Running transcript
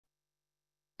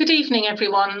Good evening,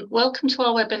 everyone. Welcome to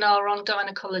our webinar on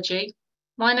gynaecology.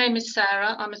 My name is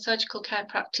Sarah. I'm a surgical care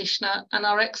practitioner, and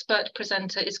our expert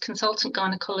presenter is consultant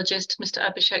gynaecologist, Mr.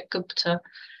 Abhishek Gupta.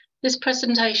 This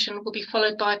presentation will be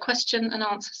followed by a question and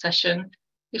answer session.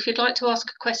 If you'd like to ask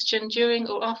a question during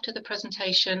or after the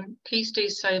presentation, please do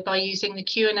so by using the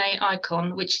Q&A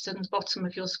icon, which is at the bottom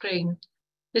of your screen.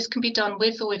 This can be done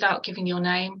with or without giving your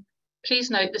name. Please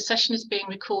note the session is being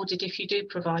recorded if you do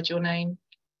provide your name.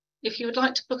 If you would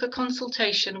like to book a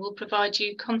consultation, we'll provide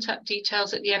you contact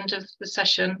details at the end of the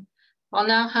session. I'll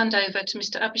now hand over to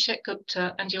Mr. Abhishek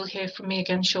Gupta, and you'll hear from me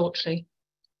again shortly.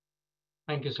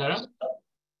 Thank you, Sarah.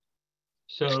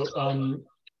 So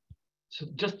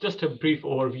just a brief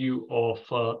overview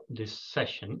of this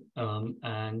session,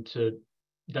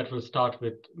 that will start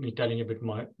with me telling a bit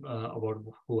more about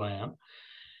who I am.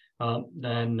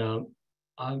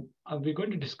 We're going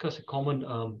to discuss a common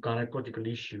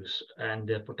gynecological issues and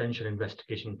their potential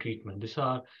investigation and treatment. These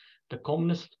are the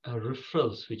commonest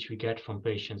referrals which we get from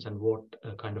patients and what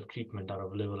kind of treatment are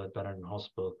available at Benenden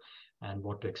Hospital and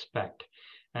what to expect.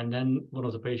 And then one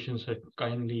of the patients had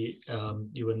kindly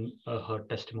given her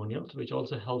testimonials, which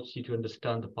also helps you to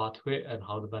understand the pathway and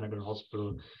how the Benenden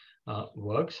Hospital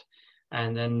works.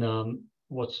 And then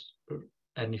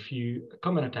and if you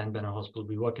come and attend Benenden Hospital,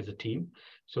 we work as a team.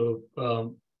 So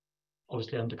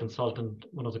obviously I'm the consultant,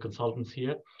 one of the consultants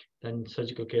here. Then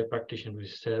surgical care practitioner, which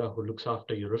is Sarah, who looks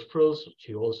after your referrals.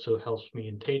 She also helps me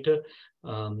in theatre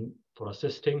for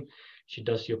assisting. She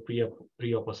does your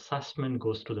pre-op assessment,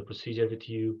 goes through the procedure with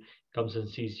you, comes and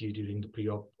sees you during the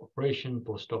pre-op operation,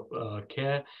 post-op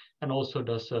care, and also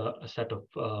does a set of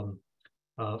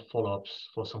follow-ups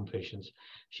for some patients.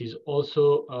 She's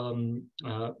also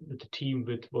with the team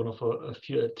with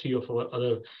three of our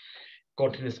other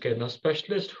continence care nurse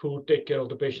specialists who take care of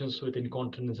the patients with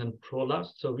incontinence and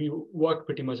prolapse. So we work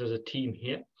pretty much as a team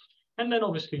here. And then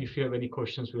obviously, if you have any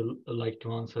questions, we'll like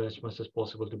to answer as much as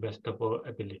possible to the best of our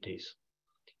abilities.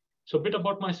 So a bit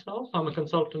about myself. I'm a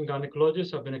consultant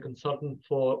gynecologist. I've been a consultant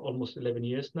for almost 11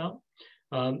 years now.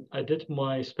 I did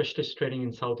my specialist training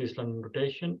in Southeast London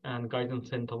rotation, and Guidance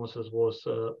St. Thomas's was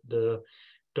the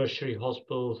tertiary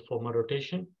hospital for my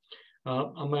rotation.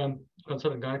 I'm a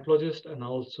consultant gynecologist and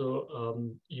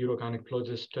also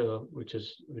urogynecologist, which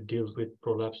deals with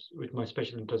prolapse, with my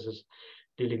special interest is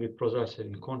dealing with prolapse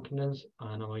and incontinence,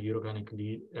 and I'm a urogynec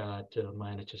lead at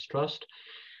my NHS Trust.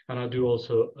 And I do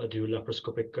also do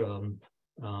laparoscopic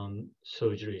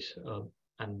surgeries,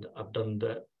 and I've done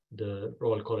the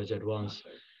Royal College Advanced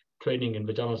training in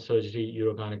vaginal surgery,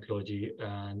 urogynecology,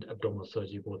 and abdominal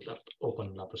surgery, both open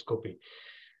and laparoscopy.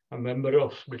 I'm a member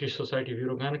of British Society of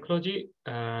Urogynecology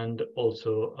and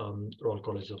also Royal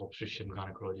College of Obstetrician and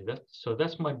Gynecology. So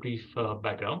that's my brief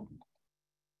background.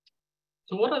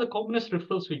 So what are the commonest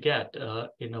referrals we get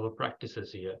in our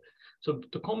practices here? So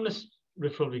the commonest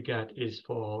referral we get is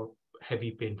for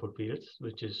heavy painful periods,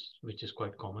 which is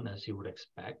quite common, as you would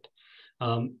expect.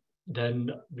 Then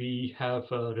we have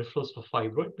referrals for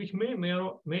fibroid, which may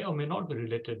or may not be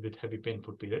related with heavy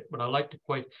painful period, but I like to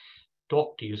quite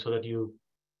talk to you so that you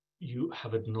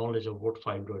have a knowledge of what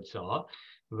fibroids are,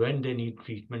 when they need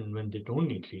treatment, when they don't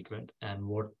need treatment, and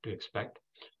what to expect.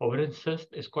 Ovarian cyst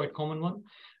is quite a common one,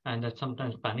 and that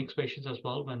sometimes panics patients as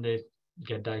well when they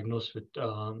get diagnosed with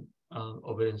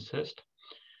ovarian cyst.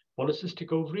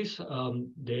 Polycystic ovaries,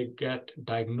 they get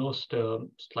diagnosed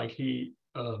slightly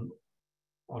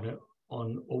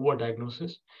on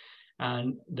overdiagnosis,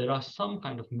 and there are some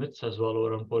kind of myths as well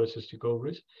around polycystic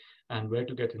ovaries and where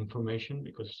to get information,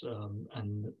 because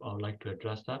and I would like to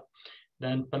address that.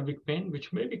 Then pelvic pain,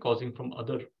 which may be causing from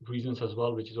other reasons as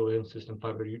well, which is ovarian cyst and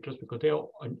fibroid uterus, because they are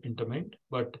intertwined,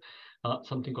 but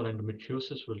something called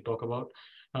endometriosis we'll talk about.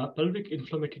 Pelvic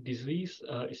inflammatory disease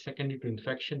is secondary to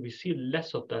infection. We see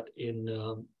less of that in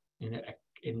a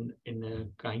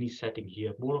gynae setting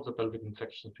here. More of the pelvic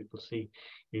infections people see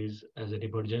is as an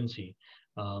emergency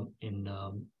in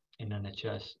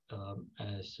NHS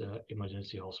as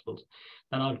emergency hospitals.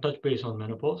 Then I'll touch base on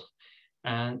menopause.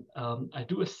 And I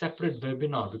do a separate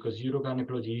webinar because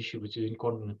urogynecology issue, which is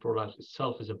incontinence prolapse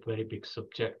itself, is a very big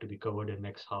subject to be covered in the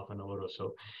next half an hour or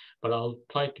so. But I'll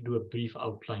try to do a brief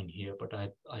outline here. But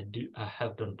I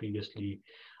have done previously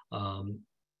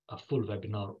a full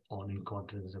webinar on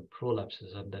incontinence and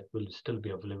prolapses, and that will still be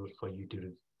available for you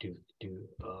to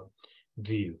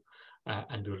view,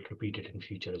 and we'll repeat it in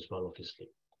future as well, obviously.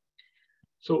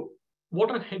 So what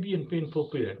are heavy and painful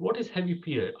period? What is heavy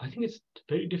period? I think it's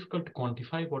very difficult to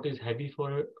quantify what is heavy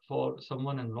for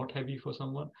someone and not heavy for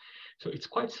someone. So it's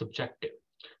quite subjective.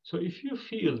 So if you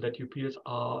feel that your periods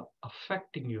are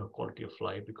affecting your quality of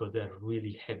life because they're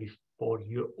really heavy for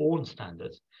your own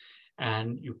standards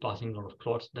and you're passing a lot of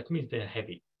clots, that means they're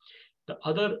heavy. The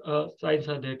other signs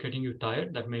are they're getting you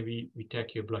tired. That maybe we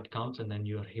take your blood counts and then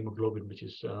your hemoglobin, which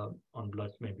is on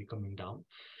blood, may be coming down.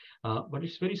 But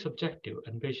it's very subjective,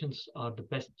 and patients are the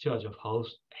best judge of how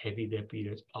heavy their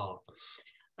periods are.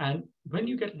 And when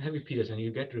you get heavy periods and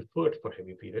you get referred for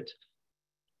heavy periods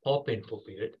or painful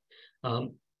period,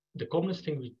 the commonest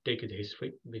thing we take is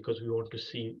history, because we want to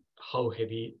see how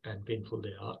heavy and painful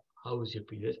they are. How is your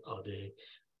periods? Are they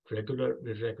regular,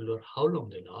 irregular? How long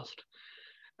they last?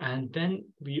 And then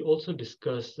we also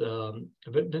discuss,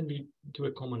 then we do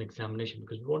a common examination,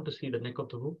 because we want to see the neck of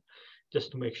the womb,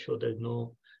 just to make sure there's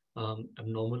no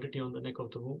abnormality on the neck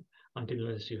of the womb. Until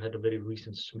unless you had a very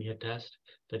recent smear test,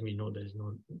 then we know there's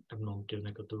no abnormality on the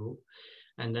neck of the womb.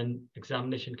 And then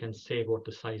examination can say what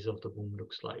the size of the womb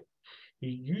looks like. You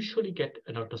usually get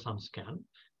an ultrasound scan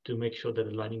to make sure that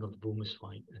the lining of the womb is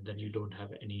fine, and then you don't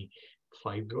have any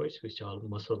fibroids, which are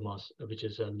muscle mass, which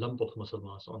is a lump of muscle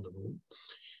mass on the womb.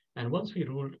 And once we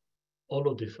ruled all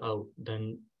of this out,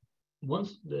 then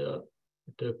once the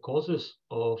causes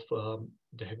of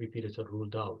the heavy periods are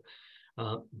ruled out,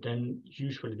 then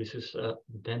usually this is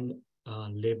then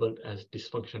labeled as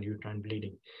dysfunctional uterine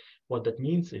bleeding. What that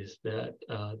means is that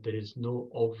there is no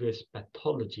obvious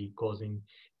pathology causing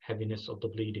heaviness of the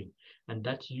bleeding. And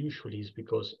that usually is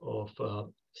because of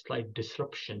slight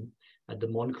disruption at the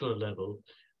molecular level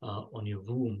on your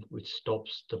womb, which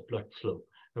stops the blood flow,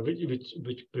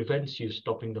 which prevents you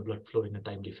stopping the blood flow in a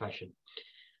timely fashion.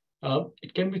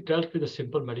 It can be dealt with a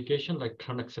simple medication like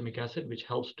tranexamic acid, which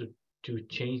helps to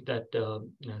change that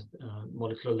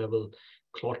molecular level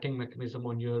clotting mechanism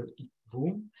on your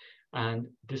womb. And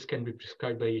this can be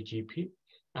prescribed by a GP.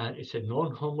 And it's a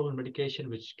non-hormonal medication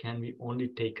which can be only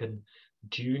taken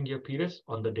during your periods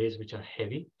on the days which are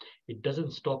heavy. It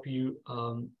doesn't stop you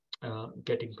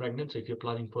getting pregnant. So if you're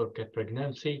planning for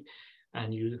pregnancy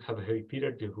and you have a heavy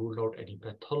period, we ruled out any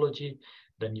pathology,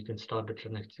 then you can start the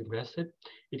tranexamic acid.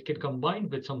 It can combine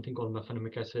with something called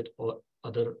mefenamic acid or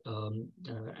other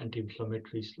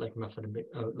anti-inflammatories like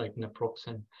like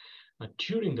naproxen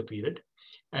during the period,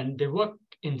 and they work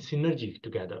in synergy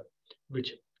together,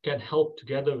 which can help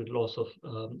together with loss of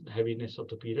heaviness of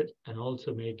the period, and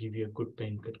also may give you a good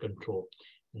pain control.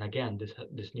 And again,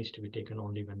 this needs to be taken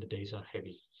only when the days are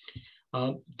heavy.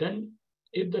 Then,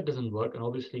 if that doesn't work, and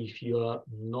obviously if you are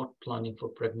not planning for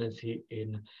pregnancy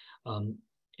in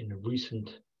a recent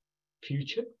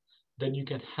future, then you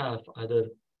can have either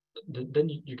then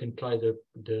you can try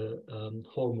the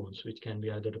hormones, which can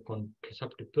be either the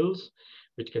contraceptive pills,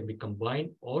 which can be combined,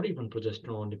 or even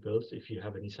progesterone only pills if you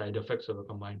have any side effects of the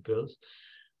combined pills,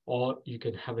 or you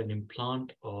can have an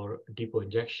implant or depot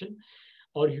injection,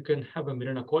 or you can have a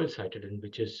Mirena coil cytidine,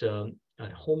 which is a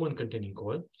hormone containing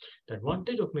coil. The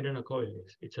advantage of Mirena coil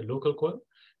is it's a local coil.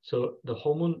 So the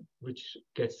hormone which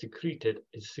gets secreted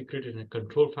is secreted in a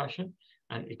controlled fashion,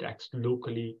 and it acts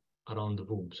locally around the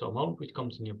womb. So amount which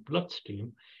comes in your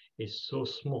bloodstream is so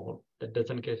small that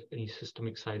doesn't get any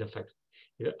systemic side effects.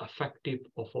 It's effective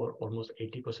for almost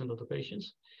 80% of the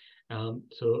patients.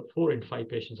 So 4 in 5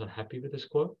 patients are happy with this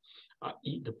coil.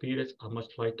 The periods are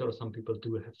much lighter, or some people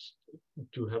do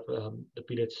have the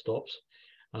period stops.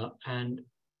 And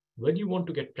when you want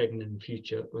to get pregnant in the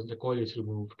future, when the coil is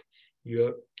removed,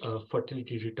 your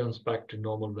fertility returns back to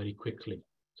normal very quickly.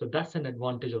 So that's an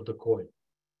advantage of the coil.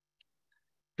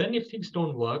 Then if things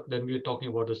don't work, then we're talking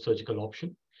about a surgical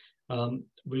option,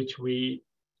 which we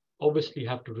obviously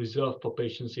have to reserve for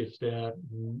patients if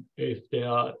they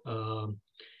are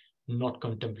not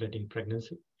contemplating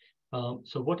pregnancy.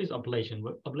 So what is ablation?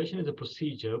 Well, ablation is a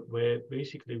procedure where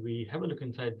basically we have a look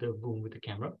inside the womb with the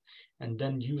camera and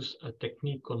then use a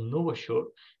technique called NovaSure,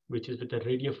 which is with the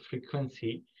radio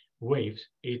frequency waves.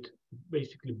 It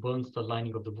basically burns the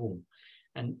lining of the womb.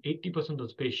 And 80% of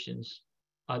those patients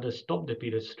either stop their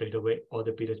periods straight away or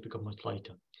the periods become much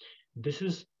lighter. This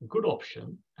is a good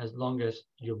option as long as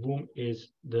your womb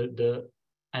is, the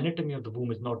anatomy of the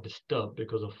womb is not disturbed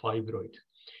because of fibroid.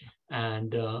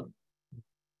 And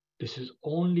this is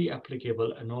only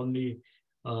applicable and only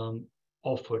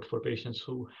offered for patients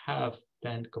who have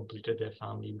then completed their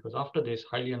family, because after this,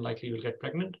 highly unlikely you'll get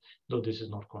pregnant, though this is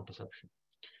not contraception.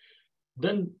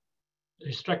 Then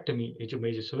hysterectomy is a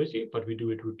major surgery, but we do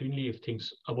it routinely if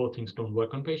things don't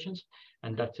work on patients,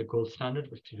 and that's a gold standard.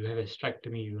 If you have a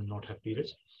hysterectomy, you will not have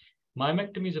periods.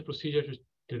 Myomectomy is a procedure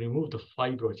to remove the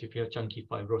fibroids if you have chunky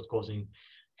fibroids causing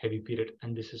heavy period,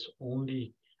 and this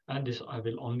I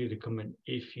will only recommend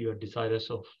if you are desirous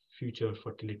of future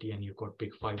fertility and you've got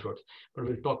big fibroids. But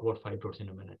we'll talk about fibroids in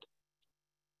a minute.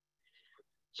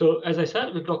 So as I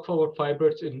said, we'll talk about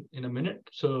fibroids in a minute.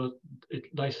 So it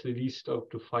nicely leads out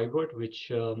to fibroid, which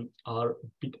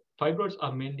fibroids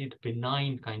are mainly the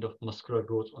benign kind of muscular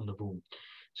growth on the womb.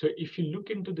 So if you look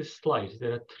into the slides,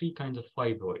 there are three kinds of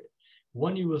fibroid.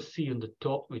 One you will see on the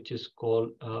top, which is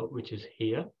called, which is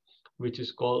here, which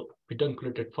is called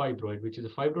pedunculated fibroid, which is a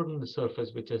fibroid on the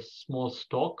surface, which is small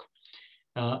stalk.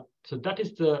 So that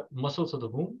is the muscles of the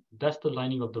womb. That's the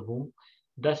lining of the womb.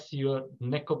 That's your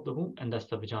neck of the womb, and that's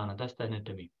the vagina. That's the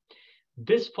anatomy.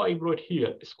 This fibroid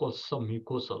here is called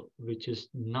submucosal, which is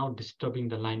now disturbing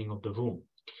the lining of the womb.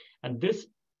 And this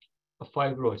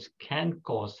fibroids can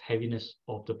cause heaviness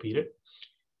of the period.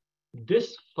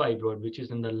 This fibroid, which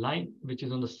is in the line, which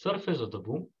is on the surface of the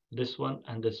womb, this one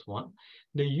and this one,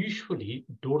 they usually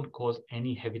don't cause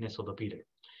any heaviness of the period.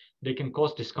 They can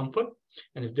cause discomfort,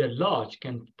 and if they're large,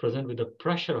 can present with a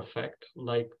pressure effect,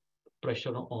 like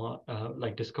pressure or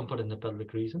like discomfort in the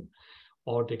pelvic region,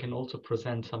 or they can also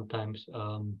present sometimes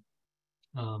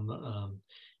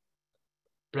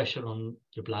pressure on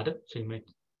your bladder. So you may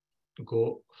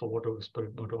go for water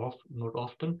whisper not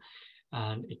often,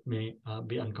 and it may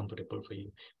be uncomfortable for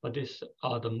you. But these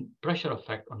are the pressure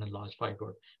effect on a large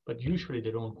fibroid, but usually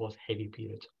they don't cause heavy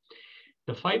periods.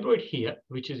 The fibroid here,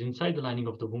 which is inside the lining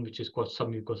of the womb, which is called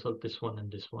submucosal, this one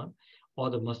and this one,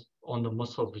 or on the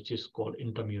muscle, which is called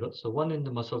intramural. So one in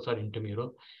the muscles are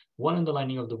intramural, one in the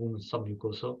lining of the womb is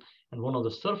submucosal, and one on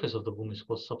the surface of the womb is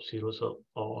called subserosal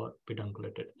or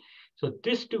pedunculated. So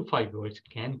these two fibroids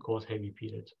can cause heavy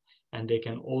periods, and they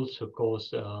can also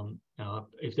cause,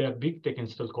 if they are big, they can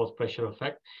still cause pressure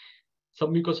effect.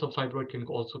 Submucosal fibroid can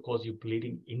also cause you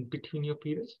bleeding in between your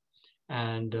periods,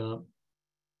 and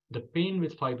the pain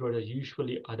with fibroid is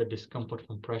usually either discomfort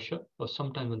from pressure, or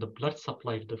sometimes when the blood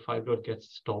supply to the fibroid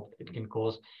gets stopped, it can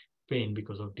cause pain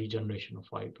because of degeneration of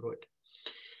fibroid.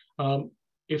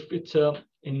 If it's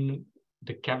in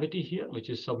the cavity here, which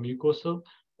is submucosal,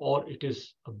 or it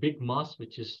is a big mass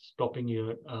which is stopping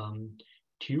your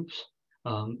tubes,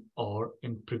 or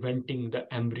in preventing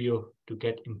the embryo to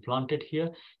get implanted here,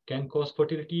 can cause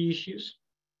fertility issues.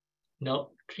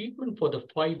 Now, treatment for the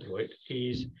fibroid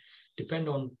is depend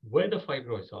on where the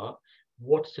fibroids are,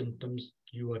 what symptoms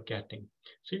you are getting.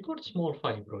 So you've got small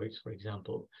fibroids, for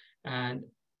example, and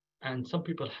some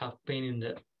people have pain in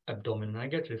the abdomen. And I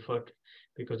get referred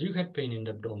because you had pain in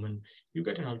the abdomen, you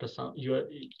get an ultrasound,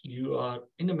 you are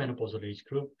in the menopausal age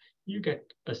group, you get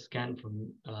a scan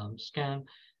from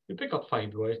you pick up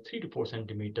fibroids 3 to 4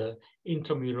 centimeter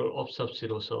intramural of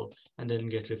subserosal, and then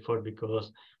get referred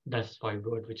because that's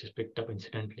fibroid which is picked up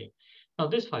incidentally. Now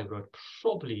this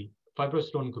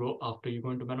fibroids don't grow after you go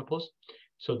into menopause,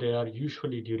 so they are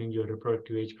usually during your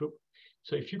reproductive age group.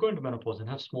 So if you go into menopause and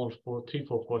have small 3,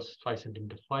 4, 5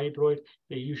 centimeter fibroid,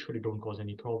 they usually don't cause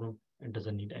any problem and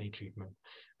doesn't need any treatment.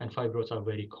 And fibroids are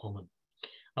very common.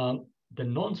 The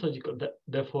non-surgical,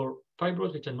 therefore,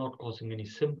 fibroids which are not causing any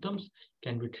symptoms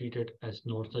can be treated as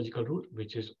non-surgical route,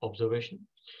 which is observation.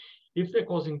 If they're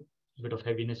causing a bit of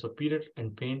heaviness or period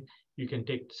and pain, you can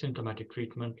take symptomatic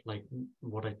treatment like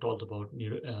what I talked about,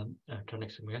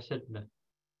 tranexamic acid,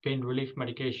 pain relief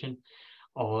medication,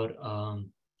 or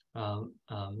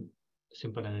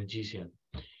simple analgesia.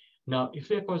 Now, if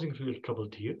they're causing real trouble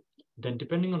to you, then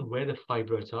depending on where the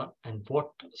fibroids are and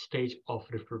what stage of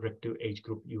reproductive age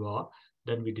group you are,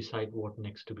 then we decide what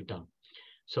next to be done.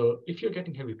 So if you're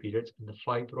getting heavy periods and the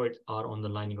fibroids are on the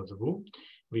lining of the womb,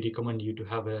 we recommend you to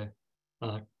have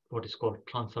what is called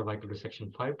transcervical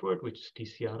resection fibroid, which is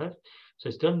TCRF. So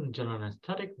it's done in general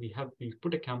anesthetic. We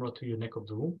put a camera through your neck of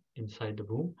the womb, inside the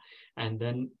womb, and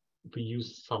then we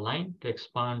use saline to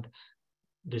expand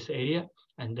this area,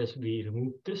 and thus we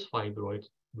remove this fibroid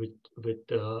with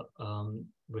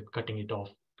cutting it off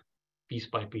piece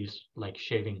by piece, like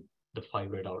shaving the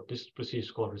fibroid out. This procedure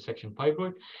is called resection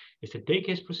fibroid. It's a day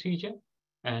case procedure,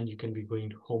 and you can be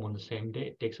going home on the same day.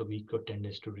 It takes a week or 10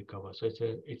 days to recover. So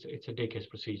it's a day case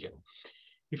procedure.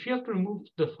 If you have to remove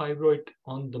the fibroid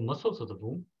on the muscles of the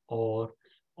womb or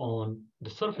on the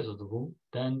surface of the womb,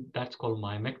 then that's called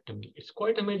myomectomy. It's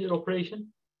quite a major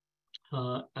operation,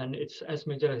 and it's as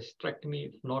major as hysterectomy,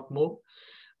 if not more.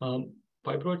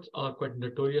 Fibroids are quite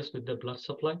notorious with their blood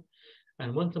supply,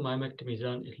 and once the myomectomy is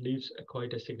done, it leaves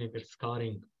quite a significant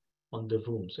scarring on the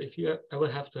womb. So if you ever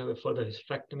have to have a further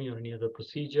hysterectomy or any other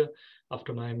procedure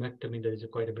after myomectomy, there is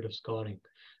quite a bit of scarring.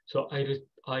 So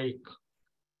I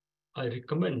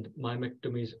recommend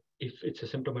myomectomies, if it's a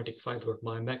symptomatic fibroid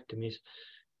myomectomies,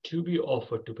 to be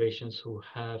offered to patients who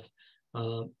have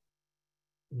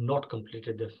not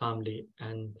completed their family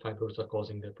and fibroids are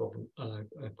causing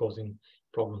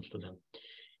problems to them.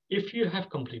 If you have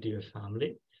completed your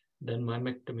family, then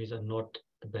myomectomies are not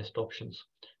the best options.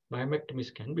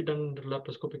 Myomectomies can be done in the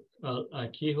laparoscopic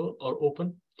keyhole or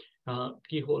open.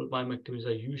 Keyhole myomectomies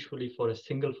are usually for a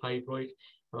single fibroid,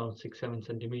 around 6-7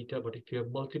 centimeter. But if you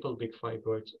have multiple big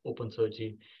fibroids, open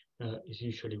surgery is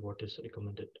usually what is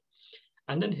recommended.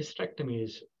 And then hysterectomy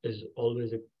is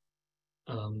always a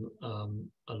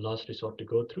last resort to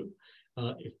go through.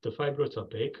 If the fibroids are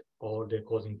big or they're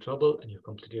causing trouble and you've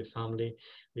completed family,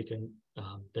 we can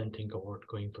then think about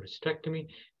going for hysterectomy,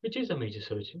 which is a major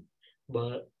surgery.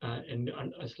 But and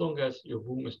as long as your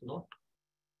womb is not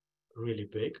really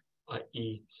big,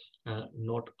 i.e.,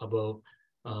 not above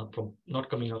not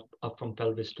coming up from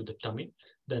pelvis to the tummy,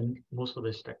 then most of the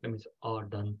hysterectomies are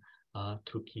done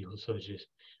through keyhole surgeries.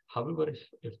 However,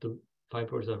 if the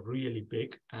fibroids are really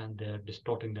big and they're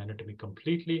distorting the anatomy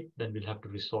completely, then we'll have to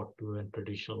resort to a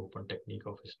traditional open technique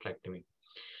of hysterectomy.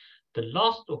 The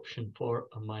last option for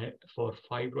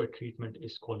fibroid treatment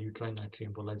is called uterine artery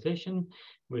embolization,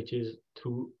 which is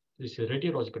through this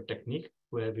radiological technique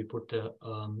where we put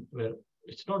where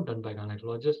it's not done by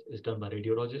gynecologists, it's done by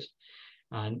radiologists,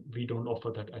 and we don't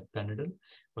offer that at Benenden,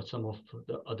 but some of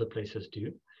the other places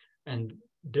do. And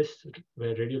this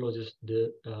where radiologists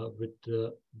with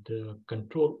the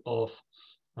control of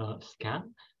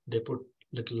scan, they put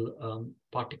little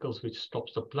particles which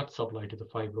stops the blood supply to the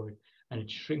fibroid, and it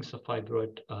shrinks the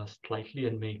fibroid slightly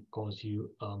and may cause you,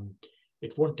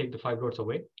 it won't take the fibroids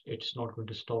away. It's not going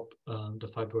to stop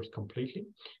the fibroids completely.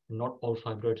 Not all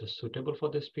fibroids are suitable for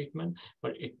this treatment,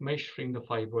 but it may shrink the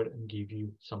fibroid and give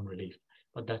you some relief.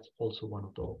 But that's also one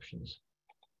of the options.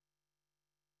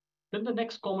 Then the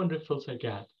next common referrals I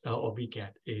get or we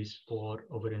get is for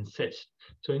ovarian cyst.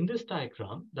 So in this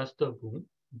diagram, that's the womb.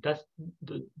 That's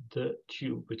the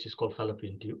tube, which is called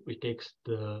fallopian tube, which takes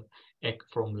the egg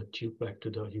from the tube back to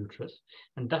the uterus,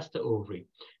 and that's the ovary.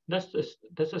 That's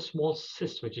a small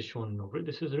cyst which is shown in ovary.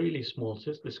 This is a really small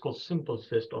cyst. This is called simple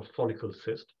cyst or follicle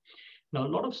cyst. Now, a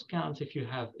lot of scans, if you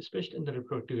have, especially in the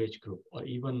reproductive age group, or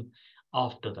even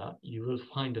after that, you will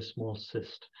find a small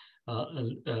cyst.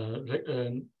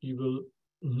 You will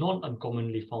not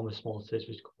uncommonly form a small cyst,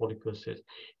 which is follicular cyst.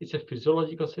 It's a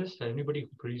physiological cyst. Anybody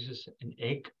who produces an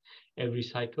egg every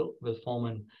cycle will form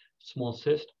a small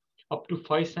cyst. Up to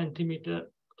 5 centimeter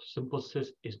simple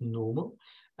cyst is normal,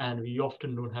 and we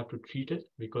often don't have to treat it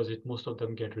because most of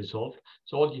them get resolved.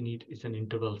 So all you need is an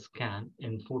interval scan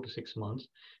in 4 to 6 months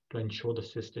to ensure the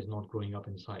cyst is not growing up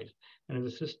in size. And if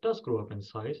the cyst does grow up in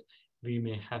size, we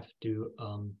may have to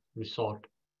resort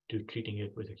to treating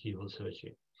it with a keyhole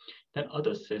surgery. Then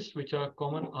other cysts which are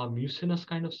common are mucinous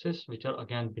kind of cysts, which are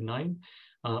again benign,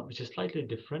 which is slightly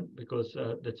different because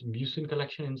that's mucin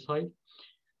collection inside.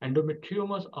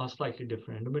 Endometriomas are slightly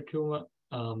different. Endometrioma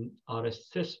are a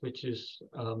cyst which is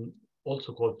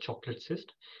also called chocolate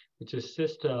cyst, which is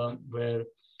cyst where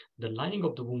the lining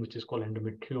of the womb, which is called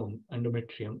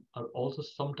endometrium, are also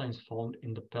sometimes found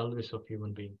in the pelvis of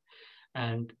human being.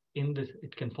 And in this,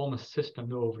 it can form a cyst on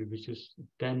the ovary, which is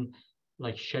then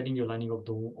like shedding your lining of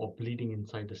the womb or bleeding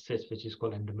inside the cyst, which is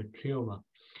called endometrioma.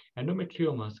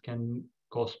 Endometriomas can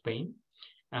cause pain,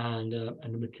 and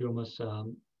endometriomas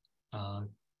are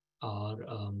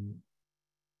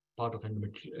part of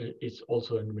it's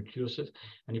also endometriosis.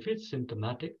 And if it's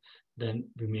symptomatic, then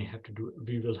we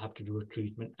will have to do a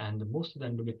treatment. And most of the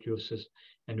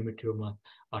endometrioma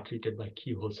are treated by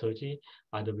keyhole surgery.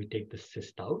 Either we take the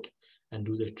cyst out and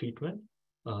do the treatment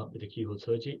with a keyhole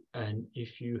surgery. And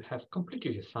if you have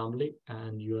completed your family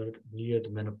and you're near the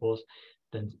menopause,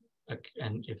 then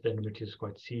and if the endometriosis is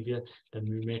quite severe, then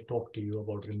we may talk to you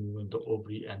about removing the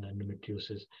ovary and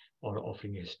endometriosis or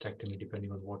offering a hysterectomy,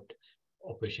 depending on what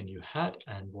operation you had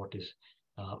and what is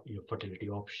your fertility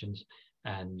options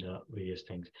and various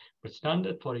things. But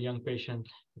standard for a young patient,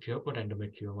 if you have got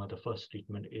endometrioma, the first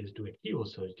treatment is do a keyhole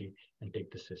surgery and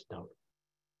take the cyst out.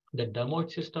 The dermoid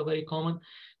cysts are very common.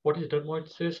 What is dermoid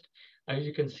cyst? As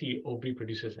you can see, ovary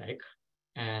produces egg,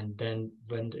 and then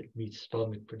when it meets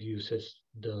sperm, it produces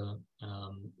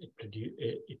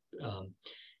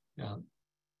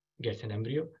gets an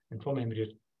embryo, and from embryo,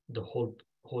 the whole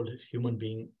human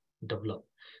being develop.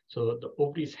 So the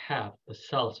ovaries have the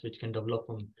cells which can develop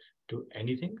to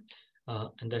anything,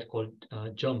 and that's called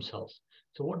germ cells.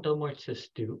 So what dermoid cysts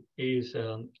do is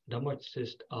dermoid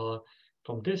cysts are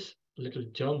from this little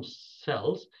germ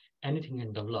cells, anything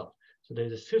can develop. So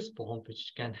there's a cyst form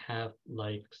which can have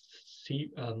like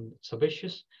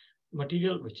sebaceous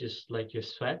material, which is like your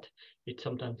sweat. It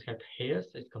sometimes has hairs.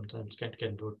 It sometimes can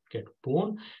get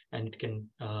bone, and it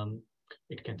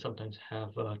can sometimes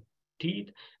have teeth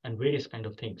and various kind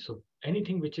of things. So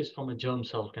anything which is from a germ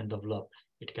cell can develop.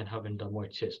 It can have a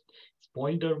dermoid cyst.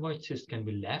 Spoiled dermoid cyst can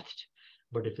be left,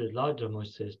 But if it's large dermoid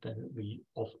cyst, then we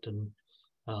often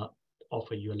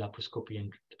offer you a laparoscopy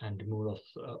and remove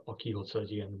or keyhole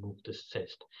surgery and remove the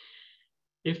cyst.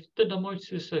 If the dermoid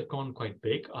cysts have gone quite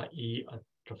big, i.e.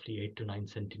 roughly 8 to 9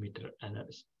 centimeter and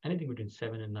anything between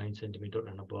 7 and 9 centimeter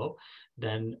and above,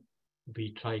 then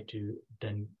we try to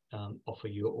then offer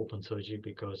you open surgery,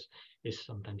 because it's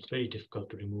sometimes very difficult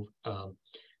to remove a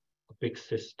big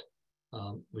cyst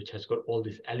which has got all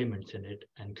these elements in it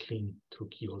and clean through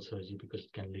keyhole surgery, because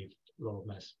it can leave a lot of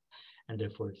mess, and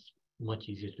therefore it's much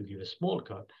easier to give a small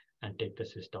cut and take the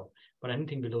cyst out. But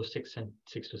anything below 6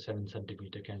 to 7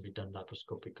 centimeter can be done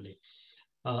laparoscopically.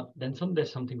 Then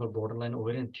there's something called borderline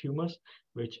ovarian tumors,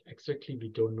 which exactly we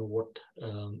don't know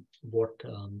what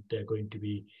they're going to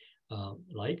be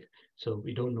like. So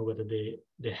we don't know whether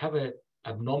they have a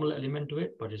abnormal element to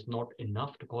it, but it's not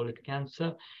enough to call it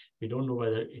cancer. We don't know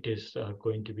whether it is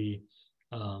going to be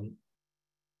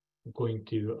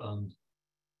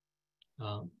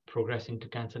progress into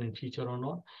cancer in future or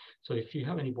not. So if you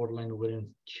have any borderline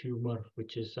ovarian tumor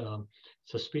which is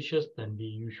suspicious, then we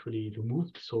usually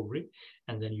remove this ovary,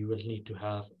 and then you will need to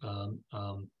have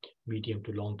medium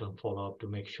to long-term follow-up to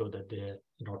make sure that they're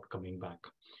not coming back.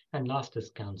 And last is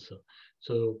cancer.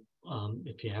 So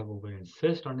if you have ovarian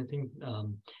cyst or anything,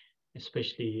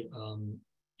 especially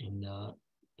in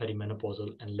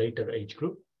perimenopausal and later age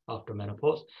group after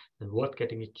menopause, then worth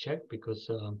getting it checked, because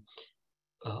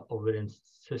ovarian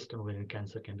cyst and ovarian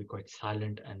cancer can be quite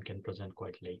silent and can present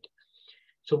quite late.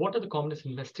 So what are the commonest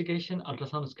investigation?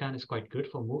 Ultrasound scan is quite good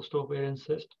for most ovarian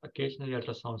cyst. Occasionally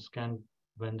ultrasound scan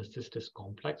when the cyst is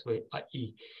complex,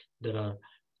 i.e. there are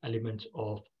elements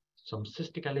of some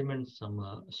cystic elements,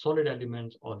 some solid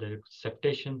elements, or the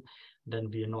septation, then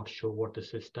we are not sure what the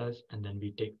cyst does, and then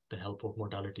we take the help of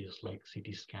modalities like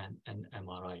CT scan and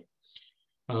MRI.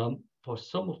 For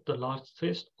some of the large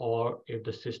cysts, or if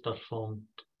the cysts are formed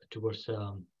towards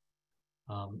the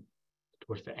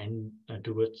end,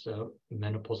 towards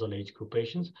menopausal age group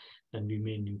patients, then we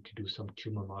may need to do some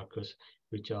tumor markers,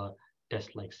 which are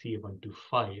tests like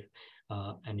CA125.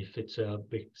 And if it's a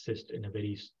big cyst in a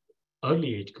very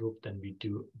early age group, then we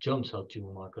do germ cell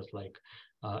tumor markers like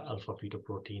alpha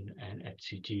fetoprotein and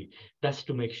HCG. That's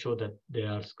to make sure that they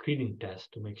are screening tests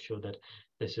to make sure that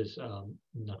this is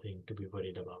nothing to be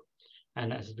worried about.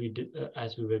 And as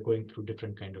we were going through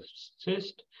different kind of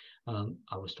cyst,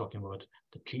 I was talking about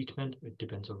the treatment. It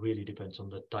really depends on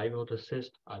the type of the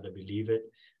cyst. Either we leave it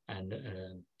and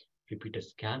repeat a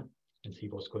scan and see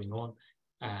what's going on.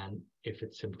 And if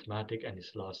it's symptomatic and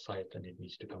it's large size, then it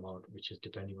needs to come out, which is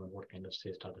depending on what kind of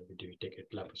cyst. Either we do take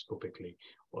it laparoscopically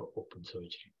or open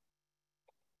surgery.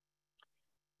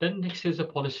 Then next is a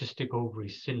polycystic ovary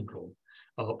syndrome.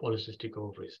 Polycystic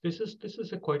ovaries. This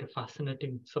is quite a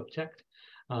fascinating subject,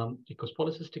 because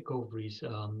polycystic ovaries,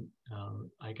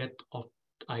 I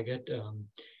get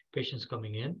patients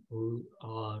coming in who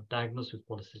are diagnosed with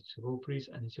polycystic ovaries,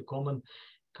 and it's a common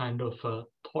kind of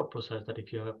thought process that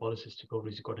if you have a polycystic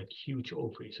ovaries, you've got a huge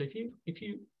ovary. So if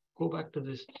you go back to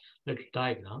this little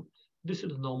diagram, this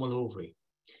is a normal ovary.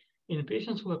 In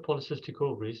patients who have polycystic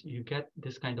ovaries, you get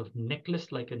this kind of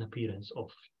necklace-like an appearance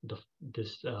of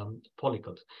this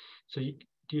follicles. So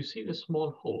do you see the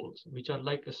small holes, which are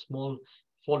like a small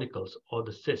follicles or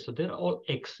the cysts? So they're all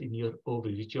eggs in your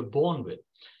ovary, which you're born with.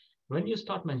 When you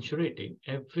start menstruating,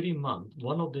 every month,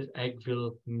 one of these eggs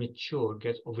will mature,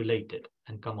 get ovulated,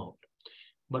 and come out.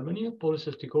 But when you have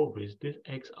polycystic ovaries, these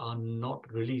eggs are not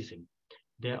releasing.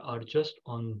 They are just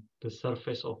on the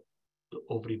surface of the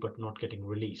ovary but not getting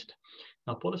released.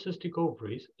 Now polycystic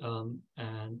ovaries,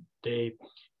 and they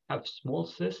have small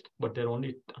cysts, but they're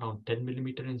only around 10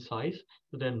 millimeter in size,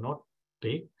 so they're not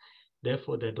big.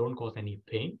 Therefore, they don't cause any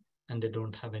pain, and they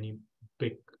don't have any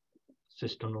big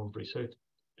cyst on ovary. So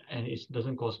it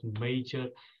doesn't cause major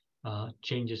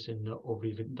changes in the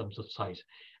ovary in terms of size,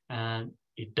 and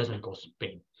it doesn't cause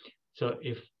pain. So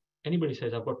if anybody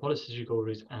says I've got polycystic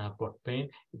ovaries and I've got pain,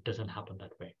 it doesn't happen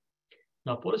that way.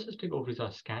 Now, polycystic ovaries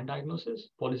are scan diagnosis.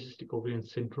 Polycystic ovarian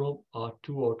syndrome are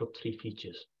 2 out of 3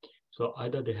 features. So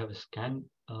either they have a scan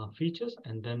features,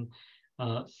 and then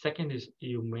second is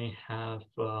you may have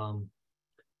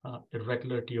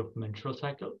irregularity of menstrual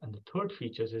cycle, and the third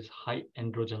features is high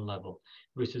androgen level,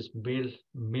 which is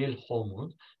male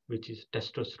hormone, which is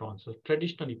testosterone. So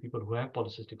traditionally, people who have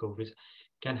polycystic ovaries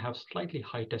can have slightly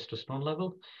high testosterone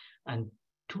level, and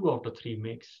 2 out of 3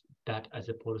 makes that as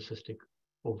a polycystic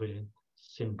ovarian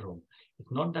syndrome.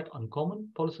 It's not that uncommon,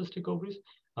 polycystic ovaries.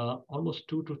 Almost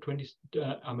 2 to 20.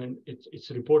 I mean, it's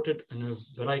reported in a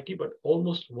variety, but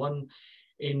almost 1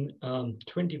 in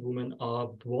 20 women are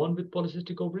born with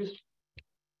polycystic ovaries.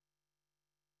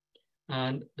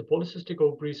 And the polycystic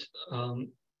ovaries,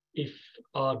 if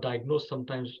are diagnosed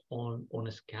sometimes on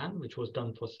a scan, which was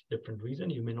done for different reason,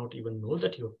 you may not even know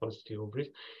that you have polycystic ovaries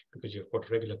because you've got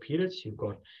regular periods, you've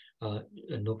got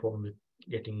no problem with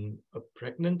getting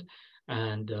pregnant,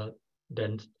 and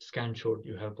then scan showed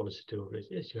you have polycystic ovaries.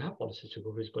 Yes, you have polycystic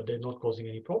ovaries, but they're not causing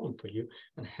any problem for you,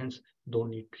 and hence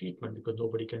don't need treatment because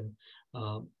nobody can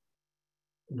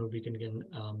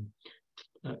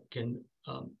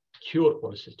cure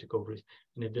polycystic ovaries.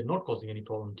 And if they're not causing any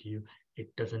problem to you,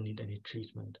 it doesn't need any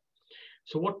treatment.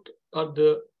 So what are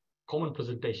the common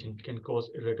presentation? It can cause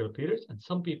irregular periods, and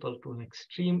some people to an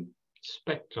extreme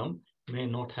spectrum may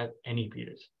not have any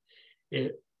periods.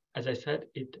 As I said,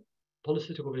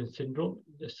 polycystic ovarian syndrome,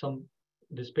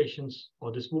 these patients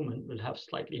or this woman will have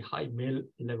slightly high male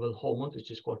level hormones,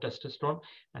 which is called testosterone,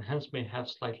 and hence may have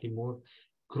slightly more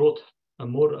growth,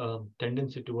 more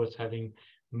tendency towards having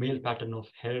male pattern of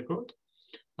hair growth.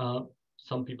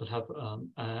 Some people have,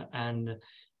 and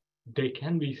they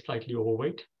can be slightly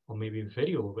overweight or maybe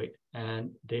very overweight, and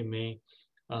they may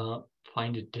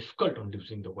find it difficult on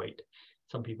losing the weight.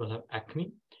 Some people have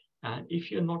acne, and if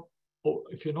you're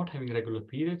not having regular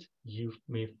periods, you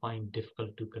may find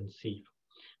difficult to conceive.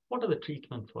 What are the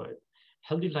treatment for it?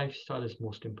 Healthy lifestyle is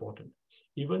most important.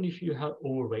 Even if you have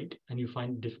overweight and you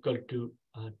find it difficult to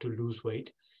lose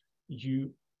weight,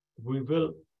 we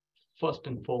will first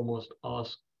and foremost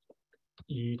ask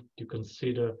you to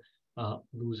consider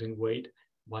losing weight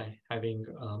by having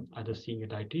either seeing a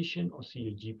dietitian or see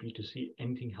a GP to see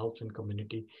anything helps in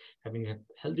community. Having a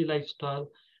healthy lifestyle,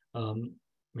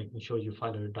 making sure you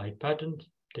follow a diet pattern,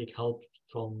 take help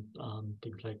from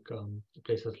things like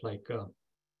places like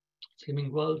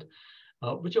Slimming World,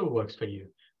 whichever works for you.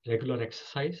 Regular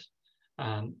exercise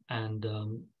and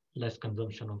less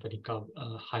consumption of any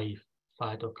high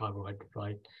fat or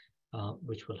carbohydrate,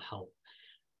 which will help.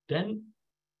 Then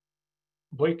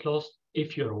weight loss,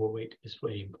 if you're overweight, is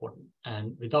very important.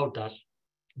 And without that,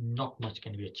 not much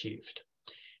can be achieved.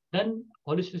 Then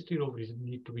polycystic ovaries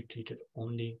need to be treated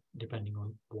only depending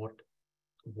on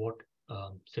what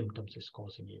symptoms is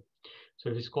causing you. So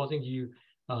if it's causing you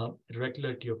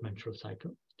irregularity of menstrual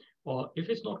cycle, or if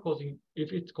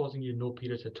it's causing you no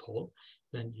periods at all,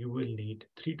 then you will need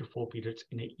 3 to 4 periods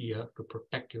in a year to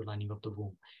protect your lining of the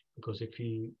womb. Because if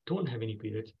you don't have any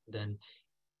periods, then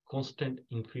constant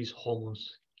increased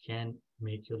hormones can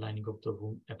make your lining of the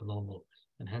womb abnormal,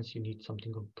 and hence you need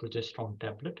something called progesterone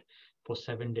tablet for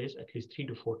 7 days, at least 3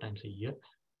 to 4 times a year,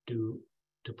 to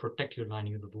protect your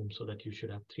lining of the womb, so that you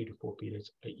should have 3 to 4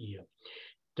 periods a year.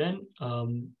 Then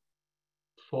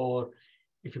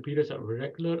if your periods are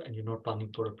irregular and you're not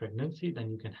planning for a pregnancy, then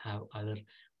you can have either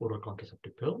oral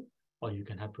contraceptive pill, or you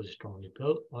can have progesterone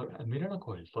pill, or a Mirena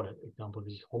coil, for example.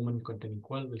 This hormone containing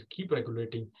coil will keep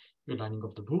regulating your lining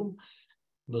of the womb,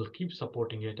 will keep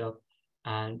supporting it up,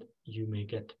 and you may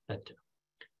get better.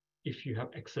 If you have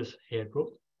excess hair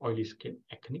growth, oily skin,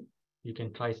 acne, you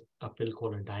can try a pill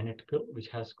called a Gynaecology pill, which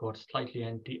has got slightly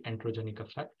anti-androgenic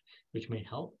effect, which may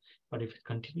help. But if it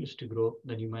continues to grow,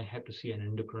 then you might have to see an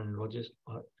endocrinologist,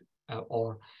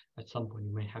 or at some point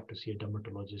you may have to see a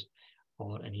dermatologist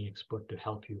or any expert to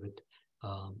help you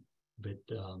with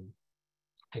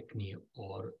acne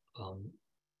or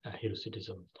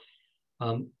hirsutism.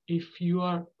 If you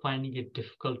are finding it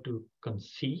difficult to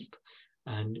conceive,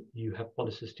 and you have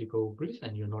polycystic ovaries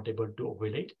and you're not able to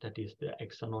ovulate, that is, the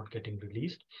eggs are not getting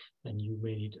released, then you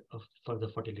may need a further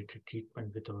fertility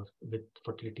treatment with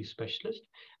fertility specialist.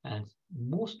 And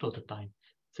most of the time,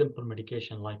 simple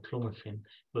medication like clomiphene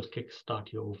will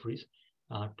kickstart your ovaries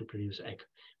to produce egg.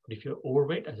 But if you're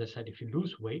overweight, as I said, if you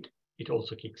lose weight, it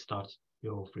also kickstarts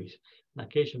your ovaries. And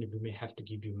occasionally, we may have to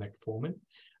give you metformin,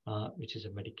 which is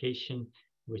a medication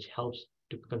which helps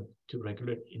to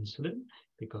regulate insulin,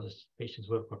 because patients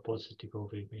who have got polycystic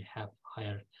ovary may have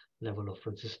higher level of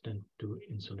resistance to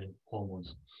insulin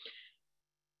hormones.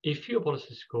 If you have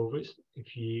polycystic ovaries,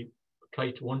 if you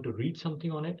want to read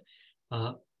something on it,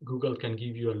 Google can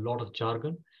give you a lot of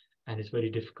jargon, and it's very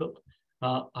difficult.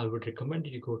 I would recommend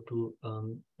you go to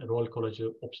Royal College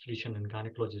of Obstetrician and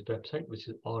Gynaecologist website, which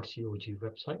is RCOG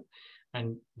website,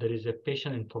 and there is a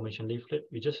patient information leaflet.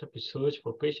 You just have to search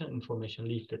for patient information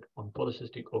leaflet on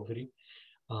polycystic ovary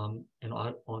on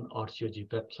RCOG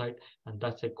website, and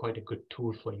that's quite a good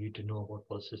tool for you to know about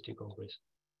polycystic ovaries.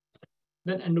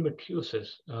 Then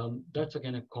endometriosis, that's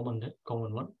again a common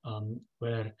one,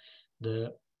 where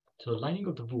the lining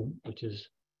of the womb, which is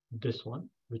this one,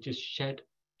 which is shed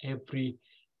every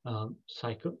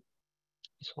cycle,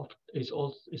 is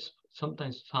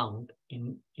sometimes found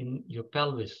in your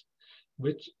pelvis,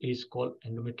 which is called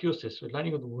endometriosis. So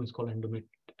lining of the womb is called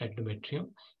endometrium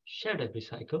shed every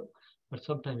cycle, but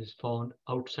sometimes it's found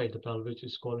outside the pelvis, which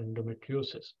is called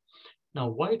endometriosis. Now,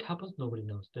 why it happens, nobody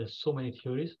knows. There's so many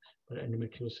theories, but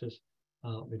endometriosis,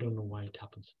 we don't know why it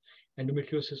happens.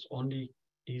 Endometriosis only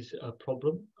is a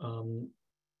problem.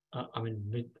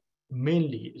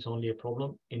 Mainly is only a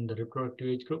problem in the reproductive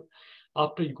age group.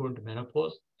 After you go into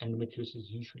menopause, endometriosis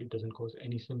usually doesn't cause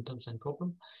any symptoms and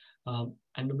problem.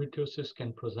 Endometriosis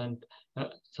can present,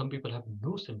 some people have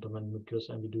no symptom endometriosis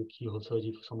and we do keyhole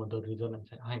surgery for some other reason and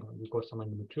say, hang on, you've got some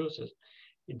endometriosis.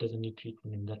 It doesn't need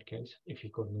treatment in that case if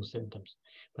you've got no symptoms.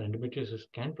 But endometriosis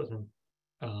can present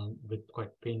with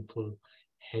quite painful,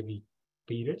 heavy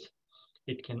periods.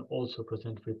 It can also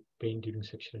present with pain during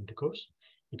sexual intercourse.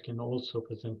 It can also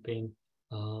present pain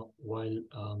while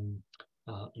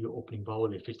you're opening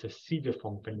bowel if it's a severe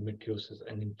form of endometriosis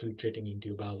and infiltrating into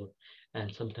your bowel.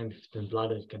 And sometimes if it's in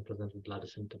bladder, it can present with bladder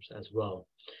symptoms as well.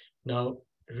 Now,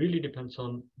 it really depends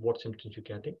on what symptoms you're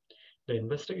getting. The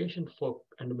investigation for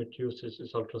endometriosis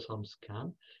is ultrasound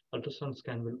scan. Ultrasound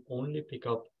scan will only pick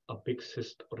up a big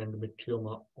cyst or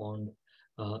endometrioma on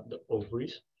the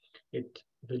ovaries. It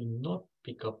will not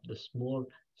pick up the small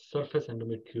surface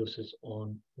endometriosis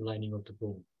on lining of the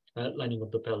womb, lining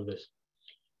of the pelvis.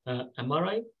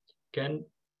 MRI can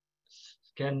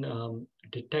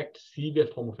detect severe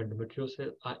form of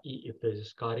endometriosis, i.e. if there's a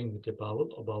scarring with the bowel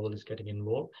or bowel is getting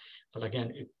involved. But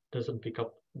again, it doesn't pick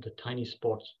up the tiny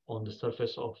spots on the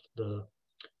surface of the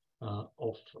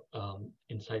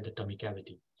inside the tummy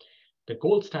cavity. The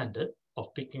gold standard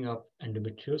of picking up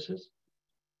endometriosis,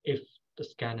 if the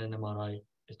scan and MRI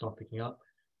is not picking up,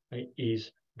 right,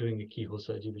 is doing a keyhole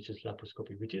surgery, which is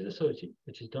laparoscopy, which is a surgery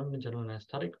which is done in general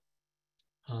anesthetic.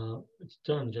 It's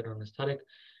done in general anesthetic.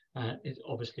 It's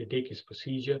obviously a day-case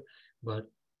procedure, but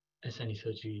as any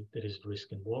surgery, there is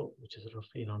risk involved, which is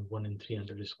roughly around 1 in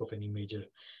 300 risk of any major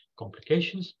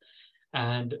complications.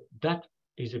 And that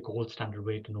is a gold standard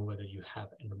way to know whether you have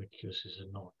endometriosis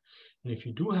or not. And if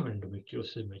you do have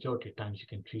endometriosis, majority of times you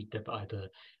can treat that by either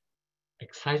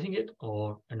excising it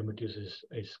or endometriosis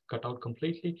is cut out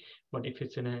completely. But if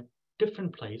it's in a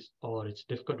different place or it's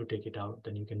difficult to take it out,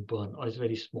 then you can burn, or it's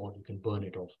very small, you can burn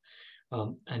it off.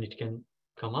 And it can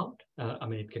come out,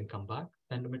 it can come back,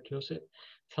 endometriosis.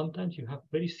 Sometimes you have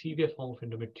very severe form of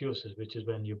endometriosis, which is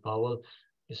when your bowel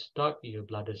is stuck, your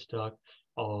bladder is stuck,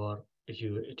 or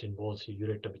it involves your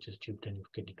ureter, which is tubed and you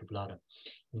get into bladder.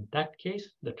 In that case,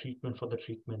 the treatment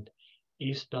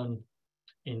is done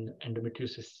in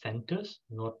endometriosis centers,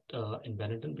 not in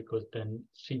Benenden, because then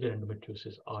severe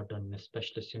endometriosis are done in a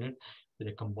specialist unit with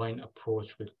a combined approach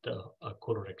with a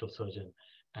colorectal surgeon,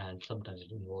 and sometimes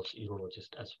it involves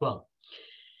urologist as well.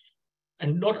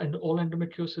 And not all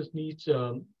endometriosis needs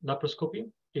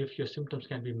laparoscopy. If your symptoms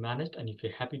can be managed and if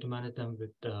you're happy to manage them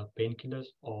with painkillers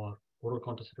or oral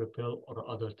contraceptive pill or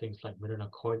other things like Mirena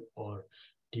coil or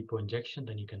depot injection,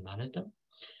 then you can manage them.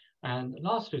 And the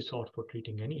last resort for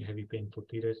treating any heavy painful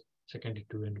periods secondary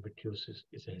to endometriosis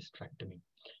is a hysterectomy,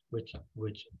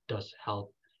 which does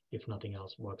help if nothing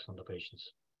else works on the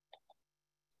patients.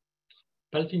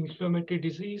 Pelvic inflammatory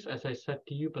disease, as I said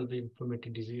to you, pelvic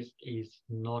inflammatory disease is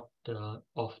not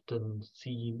often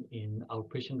seen in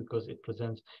outpatient because it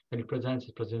presents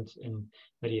in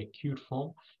very acute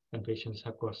form when patients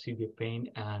have got severe pain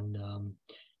and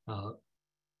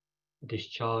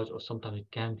discharge, or sometimes it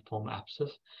can form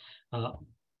abscess.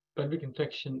 Pelvic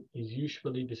infection is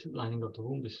usually, this is lining of the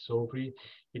womb, this is ovary.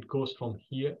 It goes from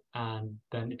here and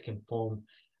then it can form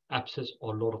abscess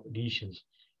or a lot of lesions.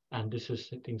 And this is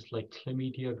things like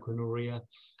chlamydia, gonorrhea.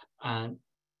 And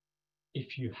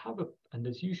if you have and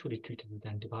it's usually treated with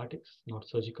antibiotics, not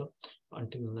surgical,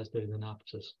 until unless there is an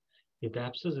abscess. If the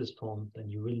abscess is formed, then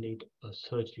you will need a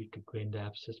surgery to drain the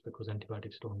abscess because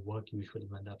antibiotics don't work usually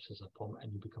when the abscess are formed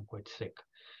and you become quite sick.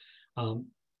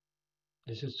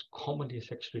 This is commonly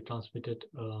sexually transmitted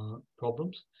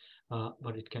problems,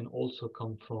 but it can also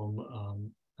come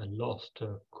from a lost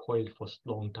coil for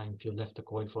a long time. If you left the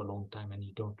coil for a long time and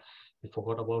you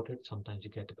forgot about it, sometimes you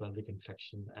get a pelvic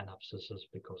infection and abscesses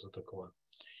because of the coil.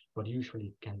 But usually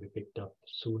it can be picked up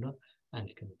sooner and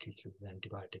it can be treated with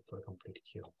antibiotic for a complete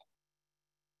cure.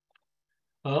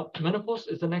 Menopause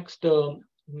is the next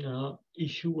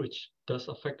issue which does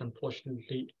affect,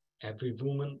 unfortunately, every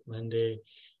woman when they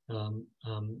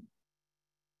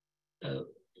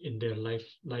in their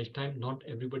lifetime. Not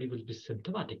everybody will be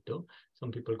symptomatic though.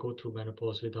 Some people go through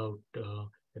menopause without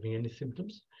having any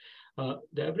symptoms. The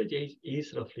average age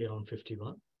is roughly around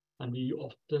 51, and we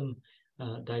often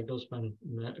diagnose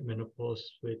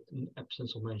menopause with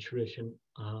absence of menstruation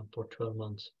for 12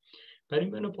 months.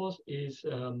 Perimenopause is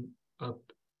a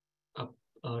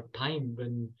time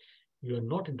when you are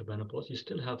not into menopause, you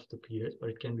still have the periods, but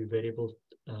it can be variable.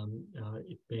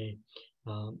 It may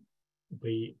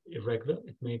be irregular.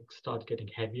 It may start getting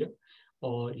heavier,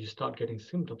 or you start getting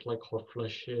symptoms like hot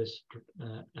flushes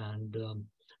and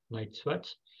night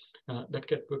sweats that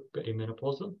get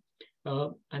perimenopausal.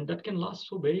 And that can last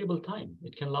for variable time.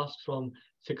 It can last from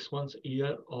 6 months, a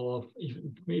year, or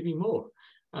even maybe more.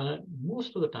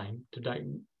 Most of the time,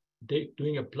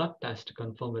 doing a blood test to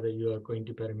confirm whether you are going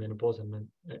to perimenopause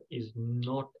is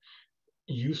not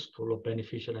useful or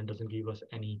beneficial and doesn't give us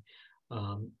any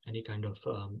kind of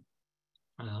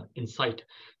insight.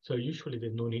 So usually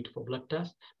there's no need for blood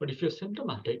test. But if you're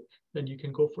symptomatic, then you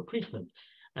can go for treatment.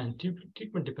 And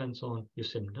treatment depends on your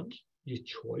symptoms, your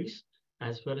choice,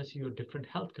 as well as your different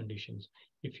health conditions.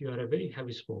 If you are a very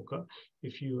heavy smoker,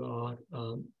 if you are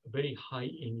very high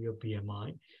in your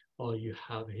BMI, or you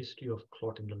have a history of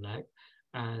clot in the leg,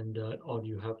 and or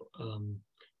you have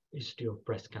history of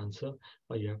breast cancer,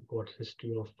 or you have got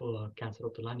history of cancer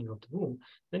of the lining of the womb,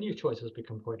 then your choices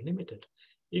become quite limited.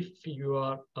 If you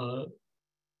are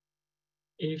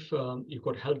you've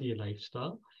got healthy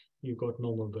lifestyle, you've got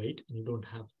normal weight, and you don't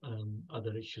have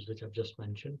other issues which I've just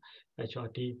mentioned,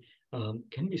 HRT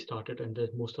can be started, and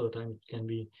most of the time it can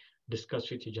be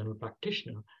discussed with your general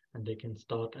practitioner, and they can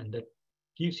start, and that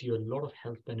gives you a lot of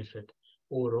health benefit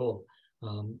overall.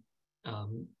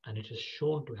 And it is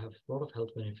shown to have a lot of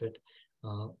health benefit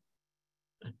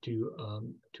to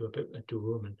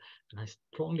women. And I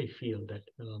strongly feel that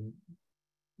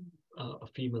a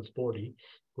female's body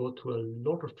go through a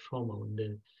lot of trauma when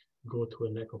they go through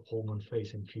a lack of hormone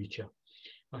phase in future.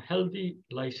 A healthy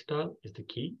lifestyle is the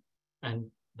key, and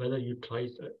whether you try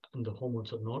the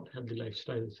hormones or not, healthy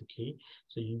lifestyle is the key.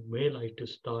 So you may like to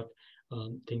start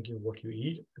thinking what you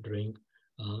eat, drink,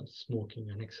 smoking,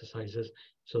 and exercises.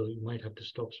 So you might have to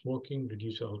stop smoking,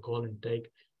 reduce your alcohol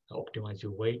intake, optimize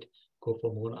your weight, go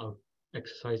for more out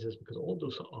exercises, because all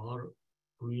those are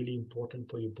really important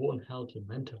for your bone health, your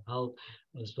mental health,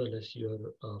 as well as your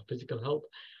physical health.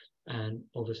 And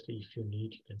obviously, if you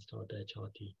need, you can start the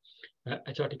HRT.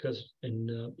 HRT occurs in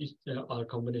our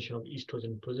combination of estrogen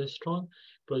and progesterone.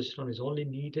 Progesterone is only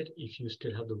needed if you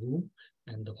still have the womb,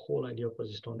 and the whole idea of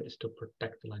progesterone is to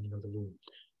protect the lining of the womb.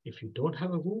 If you don't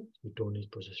have a womb, you don't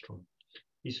need progesterone.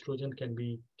 Estrogen can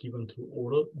be given through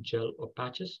oral, gel, or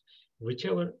patches.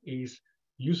 Whichever is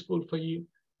useful for you,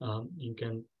 you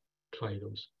can try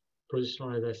those.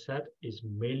 Progesterone, as I said, is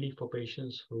mainly for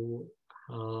patients who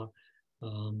are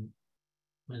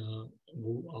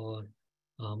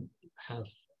have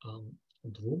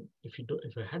the womb. If you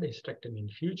had a hysterectomy in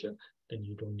the future, then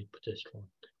you don't need progesterone.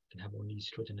 You can have only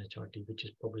estrogen HRT, which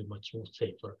is probably much more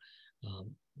safer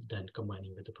than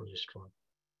combining with the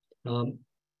progesterone.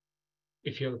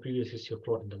 If you have a previous history of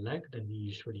clot in the leg, then we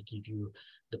usually give you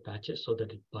the patches so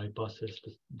that it bypasses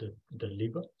the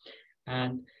liver.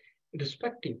 And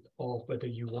irrespective of whether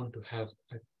you want to have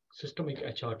a systemic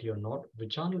HRT or not,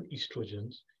 vaginal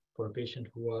estrogens for a patient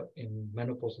who are in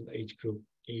menopausal age group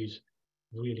is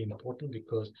really important,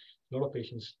 because a lot of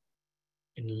patients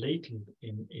in late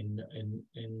in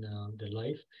their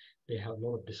life, they have a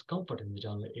lot of discomfort in the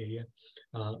vaginal area.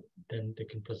 Then they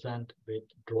can present with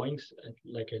drawings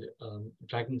like a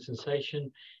dragging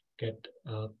sensation, get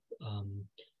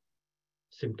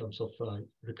symptoms of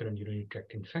recurrent urinary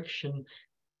tract infection,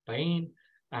 pain,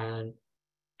 and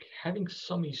having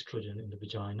some estrogen in the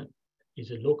vagina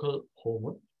is a local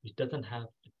hormone. It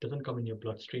doesn't come in your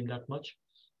bloodstream that much,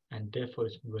 and therefore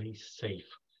it's very safe.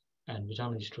 And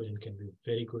vaginal estrogen can be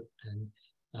very good, and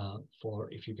for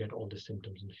if you get all the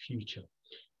symptoms in the future.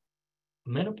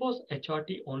 Menopause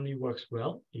HRT only works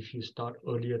well if you start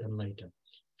earlier than later.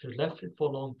 If you left it for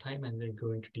a long time and then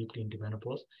go deeply into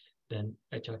menopause, then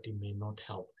HRT may not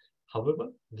help.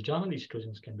 However, vaginal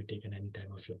estrogens can be taken any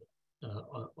time of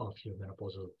your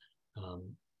menopausal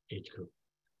age group.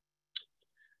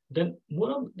 Then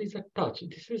one of these are touch.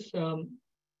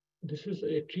 This is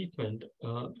a treatment,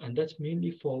 and that's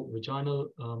mainly for vaginal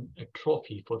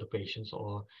atrophy for the patients,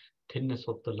 or thinness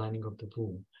of the lining of the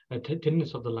womb,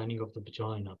 thinness of the lining of the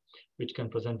vagina, which can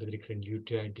present with recurrent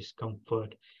UTI,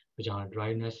 discomfort, vaginal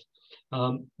dryness.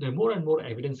 There are more and more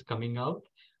evidence coming out,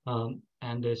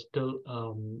 and there's still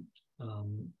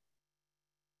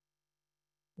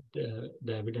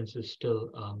the evidence is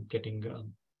still getting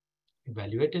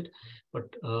evaluated,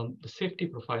 but the safety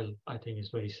profile, I think, is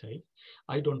very safe.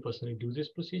 I don't personally do this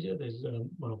procedure. There's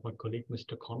one of my colleagues,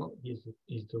 Mr. Connor. He's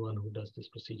the one who does this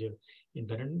procedure in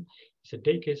Benenden. It's a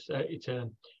day case.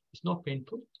 It's not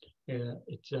painful.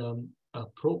 It's a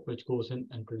probe which goes in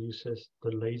and produces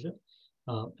the laser,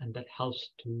 and that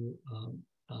helps to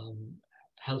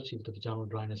helps you with the vaginal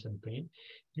dryness and pain.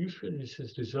 Usually this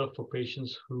is reserved for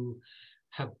patients who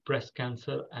have breast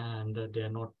cancer and they are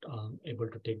not able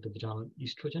to take the vaginal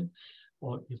estrogen,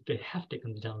 or if they have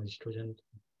taken vaginal estrogen,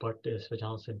 but their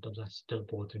vaginal symptoms are still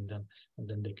bothering them, and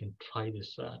then they can try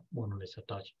this monolaser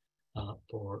touch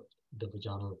for the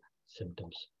vaginal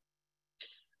symptoms.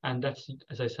 And that's,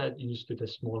 as I said, used with a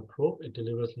small probe. It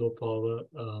delivers low power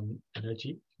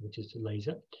energy, which is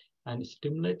laser, and it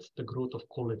stimulates the growth of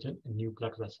collagen in new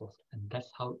blood vessels. And that's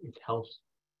how it helps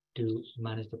to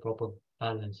manage the proper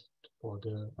balance for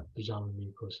the vaginal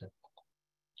mucosa.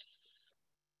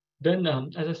 Then,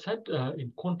 as I said,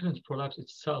 incontinence prolapse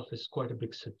itself is quite a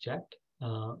big subject,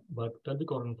 but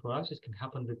pelvic organ prolapse, it can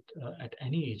happen with at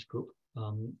any age group.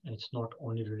 It's not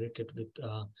only related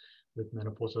with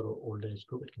menopausal or older age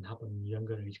group, it can happen in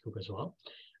younger age group as well.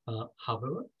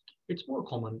 However, it's more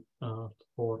common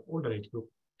for older age group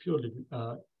purely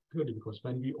because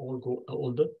when we all go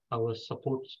older, our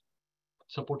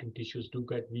supporting tissues do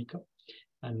get weaker,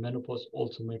 and menopause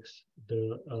also makes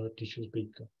the tissues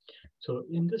weaker. So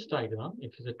in this diagram,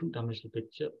 if it's a two-dimensional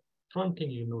picture, front thing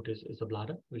you notice is the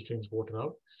bladder, which drains water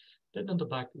out. Then on the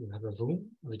back, you have a womb,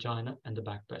 vagina, and the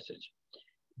back passage.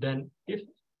 Then if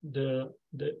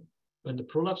when the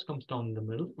prolapse comes down in the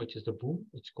middle, which is the womb,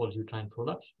 it's called uterine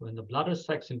prolapse. When the bladder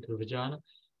sacs into the vagina,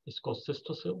 it's called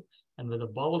cystocele. And when the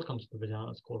bowel comes to the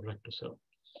vagina, it's called rectocele.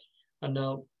 And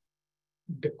now,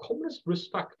 the commonest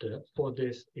risk factor for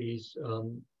this is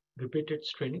repeated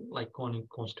straining, like chronic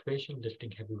constipation,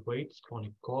 lifting heavy weights,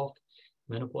 chronic cough,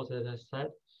 menopause, as I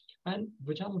said, and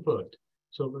vaginal birth.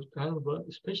 So vaginal birth,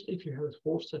 especially if you have a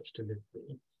forceps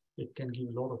delivery, it can give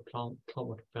a lot of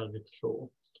trauma to pelvic floor,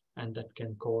 and that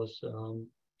can cause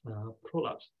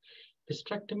prolapse.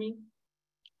 Hysterectomy,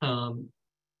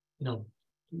 no,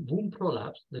 womb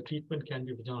prolapse, the treatment can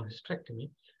be vaginal hysterectomy,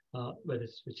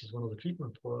 which is one of the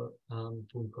treatment for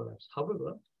womb prolapse.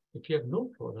 However, if you have no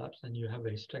prolapse and you have a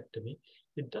hysterectomy,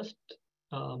 it does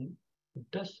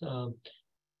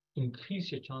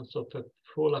increase your chance of a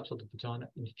prolapse of the vagina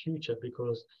in the future,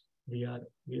 because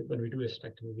when we do a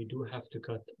hysterectomy, we do have to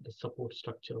cut the support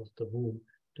structure of the womb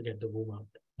to get the womb out.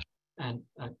 And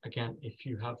again, if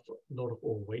you have a lot of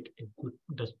overweight, it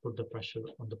does put the pressure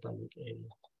on the pelvic area.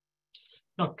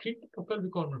 Now, treatment of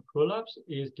pelvic organ prolapse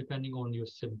is depending on your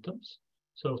symptoms.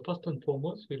 So first and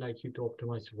foremost, we like you to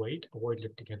optimize weight, avoid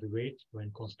lifting heavy weights,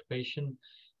 when constipation,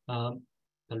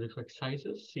 pelvic floor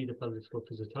exercises, see the pelvic floor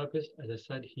physiotherapist. As I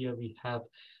said, here we have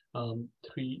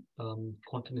 3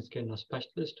 continence care nurse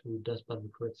specialists who does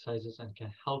pelvic floor exercises and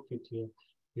can help with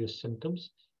your symptoms,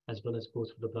 as well as go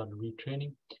through the bladder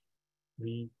retraining.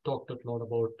 We talked a lot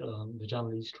about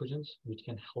vaginal estrogens, which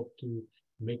can help to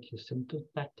make your symptoms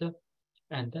better.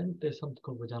 And then there's something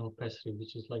called vaginal pessary,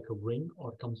 which is like a ring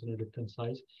or comes in a different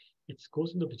size. It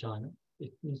goes in the vagina.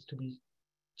 It needs to be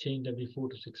changed every 4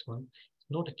 to 6 months. It's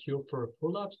not a cure for a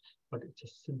prolapse, but it's a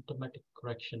symptomatic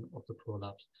correction of the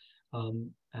prolapse.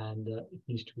 It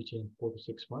needs to be changed 4 to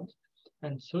 6 months.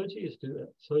 And surgery is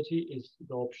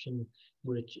the option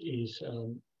which is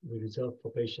reserved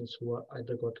for patients who are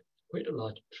either got quite a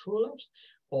large prolapse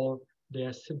or they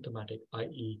are symptomatic,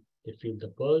 i.e. they feel the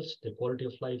pulse, their quality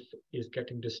of life is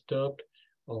getting disturbed,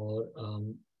 or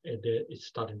it's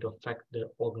starting to affect their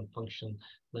organ function,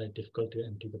 like difficulty to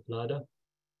empty the bladder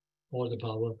or the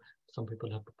bowel. Some people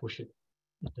have to push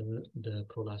the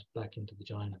prolapse back into the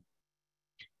vagina.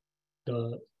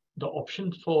 The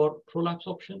option for prolapse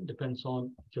option depends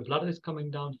on if your bladder is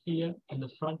coming down here in the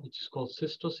front, which is called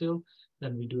cystocele,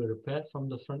 then we do a repair from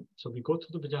the front. So we go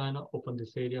through the vagina, open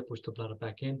this area, push the bladder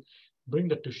back in, bring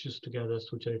the tissues together,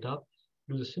 suture it up,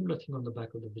 do the similar thing on the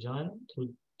back of the vagina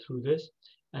through this.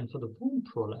 And for the womb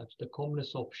prolapse, the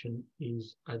commonest option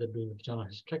is either doing a vaginal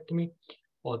hysterectomy,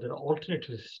 or there are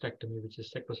alternative hysterectomy, which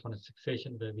is sacrospinous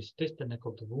fixation, where we stitch the neck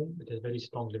of the womb with a very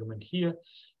strong ligament here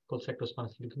called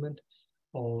sacrospinous ligament,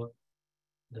 or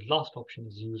the last option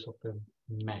is use of a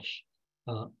mesh.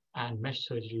 And mesh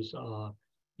surgeries are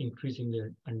increasingly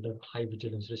under high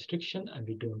vigilance restriction, and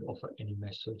we don't offer any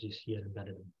mesh surgeries here in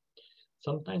Benenden.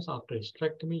 Sometimes after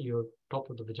hysterectomy, your top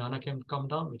of the vagina can come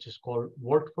down, which is called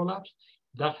vault prolapse.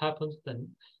 If that happens, then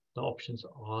the options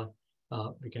are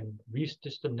we can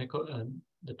re-stitch the neck,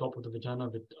 the top of the vagina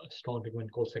with a strong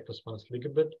ligament called sacrospinous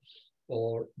ligament,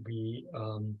 or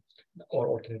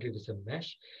alternative is a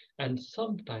mesh. And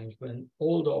sometimes when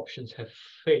all the options have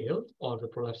failed or the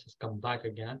prolapse has come back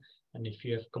again, and if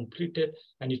you have completed,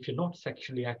 and if you're not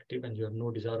sexually active and you have no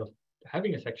desire of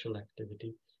having a sexual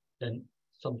activity, then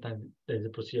sometimes there's a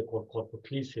procedure called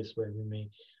corpoclesis, where we may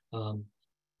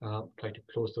try to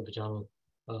close the vaginal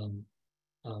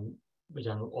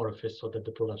vaginal orifice so that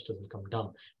the prolapse doesn't come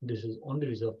down. This is only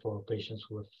reserved for patients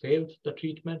who have failed the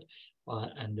treatment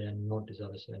and they are not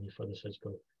desirous of any further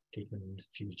surgical treatment in the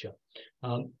future.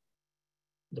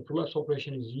 The prolapse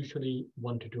operation is usually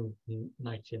 1 to 2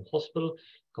 nights in hospital.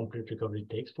 Complete recovery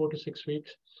takes 4 to 6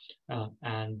 weeks.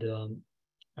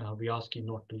 We ask you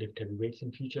not to lift heavy weights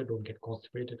in future. Don't get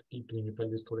constipated. Keep doing your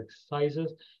pelvic floor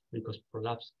exercises because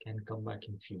prolapse can come back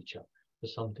in future. So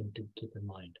something to keep in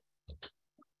mind.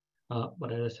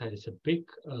 But as I said, it's a big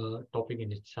topic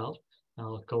in itself.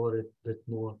 I'll cover it with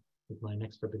more with my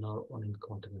next webinar on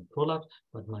incontinent prolapse,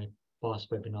 but my past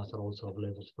webinars are also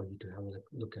available for you to have a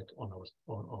look at on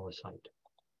our site.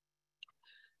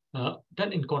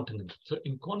 Then incontinence. So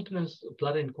incontinence,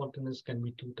 bladder incontinence can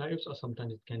be 2 types, or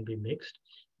sometimes it can be mixed.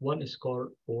 One is called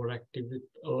overactive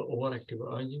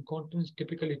urge incontinence,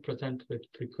 typically present with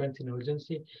frequency and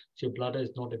urgency. So your bladder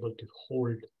is not able to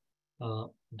hold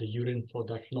the urine for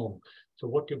that long. So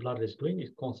what your bladder is doing is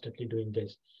constantly doing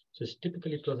this. So it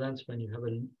typically presents when you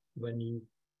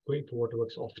going to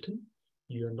waterworks often.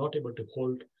 You are not able to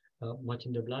hold much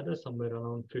in the bladder, somewhere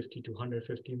around 50 to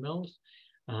 150 mL,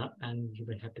 and you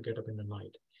may have to get up in the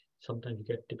night. Sometimes you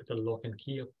get typical lock and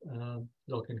key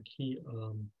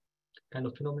kind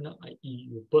of phenomena, i.e.,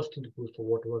 you burst into pool for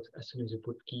waterworks. As soon as you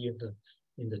put key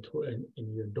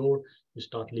in your door, you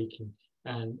start leaking,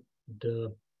 and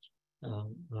the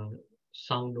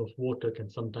sound of water can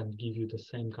sometimes give you the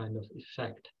same kind of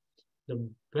effect. The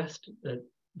best,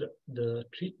 the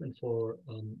treatment for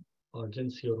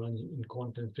urgency or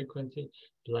incontinence frequency,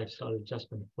 lifestyle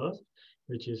adjustment first,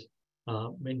 which is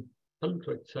main pelvic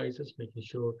floor exercises, making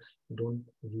sure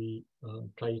we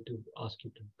try to ask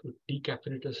you to put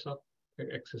decaffeinated stuff.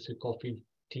 Excessive coffee,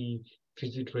 tea,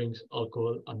 fizzy drinks,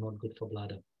 alcohol are not good for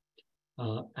bladder.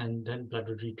 And then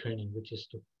bladder retraining, which is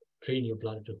to train your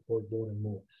bladder to hold more and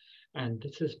more. And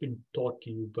this has been taught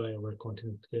to you by our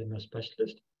continence care nurse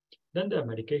specialist. Then there are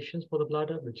medications for the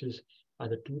bladder, which is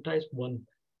either 2 types. One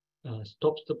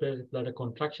stops the bladder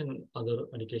contraction, and other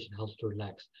medication helps to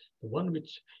relax. The one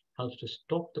which helps to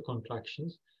stop the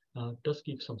contractions does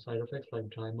give some side effects like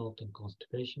dry mouth and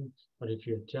constipation, but if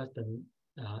you adjust, then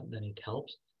it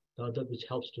helps. The other, which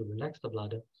helps to relax the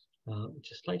bladder,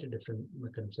 which is slightly different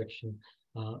mechanism section,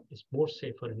 is more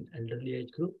safer in elderly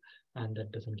age group, and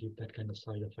that doesn't give that kind of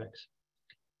side effects.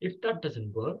 If that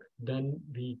doesn't work, then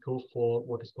we go for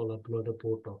what is called a bladder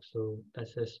Botox. So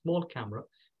that's a small camera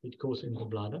which goes in the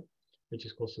bladder, which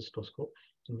is called cystoscope.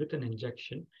 And with an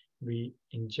injection, we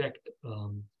inject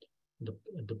the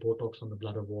Botox on the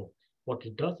bladder wall. What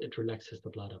it does, it relaxes the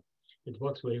bladder. It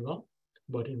works very well,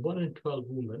 but in 1 in 12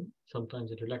 women, sometimes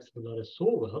it relaxes the bladder so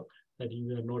well that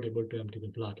you are not able to empty the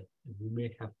bladder. And you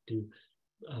may have to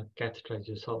catheterize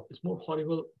yourself. It's more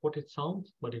horrible what it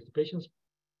sounds, but if the patient's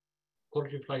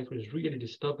quality of life is really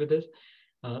disturbed with this,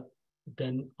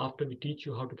 then after we teach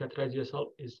you how to catheterize yourself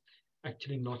is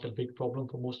actually not a big problem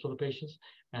for most of the patients.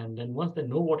 And then once they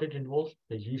know what it involves,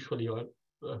 they usually are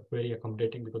very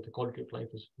accommodating because the quality of life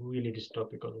is really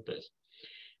disturbed because of this.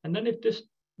 And then if this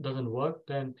doesn't work,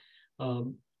 then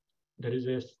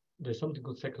there's something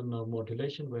called sacral nerve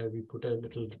modulation, where we put a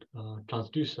little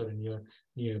transducer in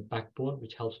your backbone,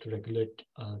 which helps to regulate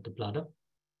the bladder.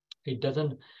 It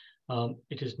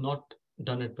is not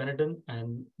done at Benenden,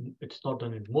 and it's not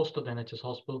done in most of the NHS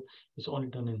hospital. It's only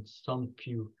done in some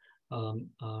few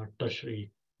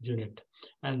tertiary unit.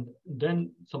 And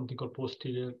then something called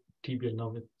posterior tibial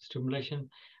nerve stimulation.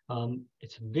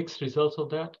 It's mixed results of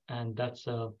that, and that's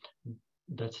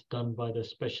done by the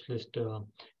specialist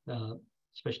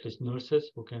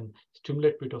nurses who can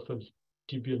stimulate bit of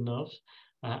tibial nerves,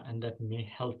 and that may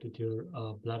help with your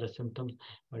bladder symptoms.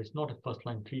 But it's not a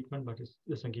first-line treatment, but it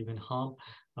doesn't give any harm,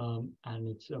 and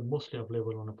it's mostly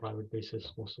available on a private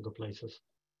basis most of the places.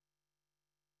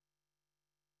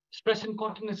 Stress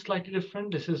incontinence is slightly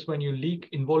different. This is when you leak,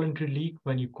 involuntary leak,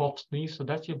 when you cough, sneeze. So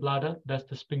that's your bladder. That's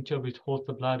the sphincter which holds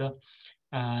the bladder.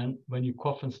 And when you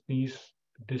cough and sneeze,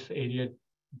 this area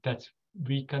that's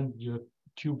weakened, your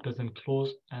tube doesn't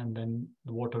close, and then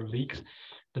the water leaks.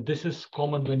 But this is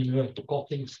common when you are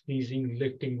coughing, sneezing,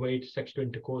 lifting weights, sexual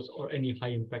intercourse, or any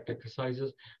high impact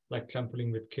exercises like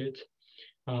trampoline with kids.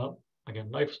 Again,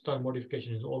 lifestyle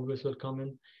modification is always welcome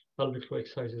in. Pelvic floor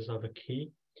exercises are the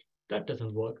key. That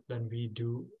doesn't work, then we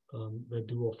do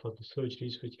offer the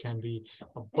surgeries, which can be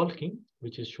a bulking,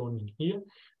 which is shown in here,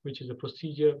 which is a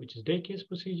procedure, which is day case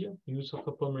procedure, use of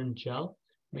a permanent gel,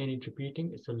 may need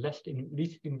repeating. It's a least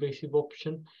invasive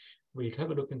option. We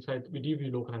have a look inside. We give you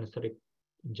local anesthetic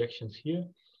injections here.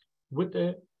 With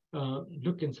a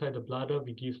look inside the bladder,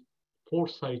 we give 4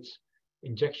 sites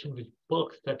injection, which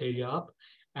bulks that area up,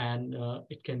 and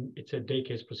it's a day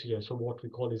case procedure. So what we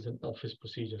call is an office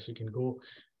procedure. So you can go,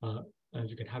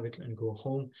 you can have it and go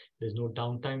home. There's no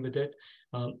downtime with it,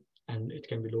 and it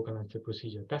can be localized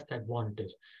procedure. That's the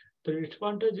advantage. The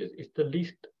disadvantage is the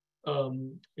least.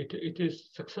 It is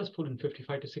successful in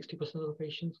 55 to 60% of the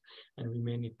patients, and we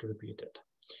may need to repeat it.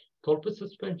 Colpoid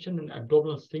suspension and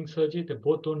abdominal sling surgery, they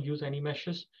both don't use any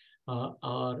meshes,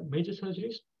 are major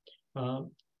surgeries.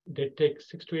 They take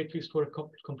 6 to 8 weeks for a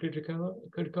complete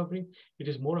recovery. It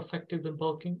is more effective than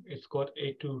bulking. It's got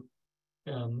 80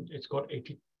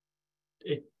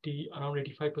 around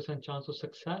 85% chance of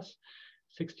success,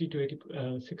 6 to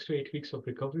 8 weeks of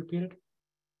recovery period.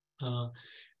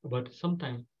 But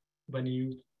sometimes when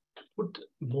you put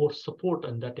more support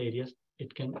in that areas,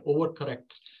 it can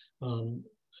overcorrect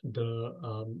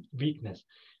the weakness.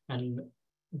 And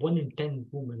 1 in 10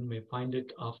 women may find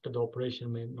it after the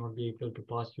operation, may not be able to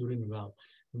pass urine well,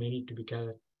 may need to be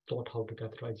taught how to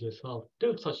catheterize yourself.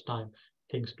 Till such time,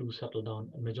 things do settle down.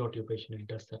 A majority of patients, it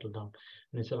does settle down,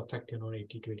 and it's affecting on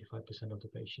 80 to 85% of the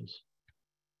patients.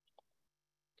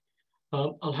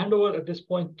 I'll hand over at this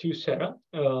point to Sarah.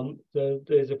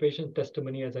 There's a patient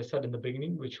testimony, as I said in the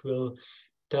beginning, which will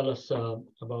tell us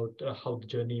about how the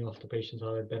journey of the patients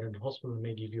are at Benenden Hospital, and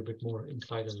may give you a bit more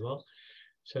insight as well.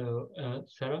 So,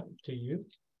 Sarah, to you.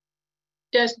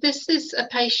 Yes, this is a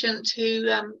patient who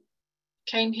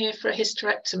came here for a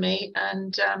hysterectomy,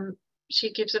 and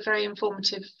she gives a very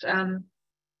informative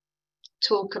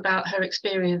talk about her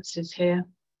experiences here.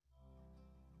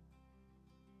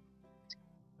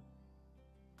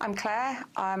 I'm Claire.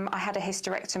 I had a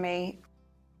hysterectomy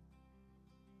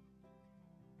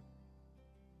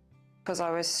because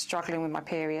I was struggling with my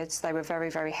periods. They were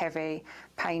very, very heavy,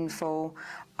 painful.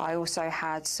 I also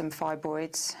had some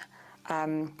fibroids,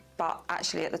 but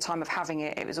actually at the time of having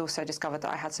it, it was also discovered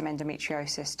that I had some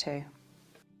endometriosis too.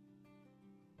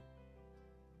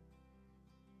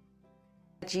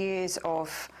 I had years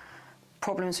of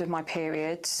problems with my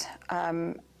periods.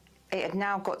 It had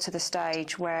now got to the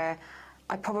stage where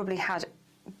I probably had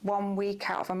 1 week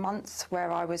out of a month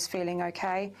where I was feeling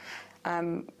okay.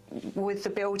 With the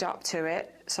build up to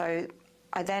it, so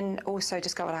I then also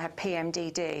discovered I had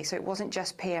PMDD, so it wasn't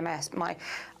just PMS.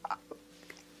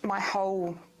 My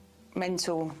whole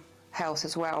mental health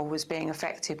as well was being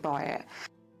affected by it.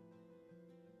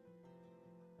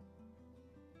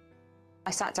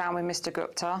 I sat down with Mr.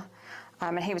 Gupta,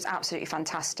 and he was absolutely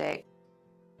fantastic.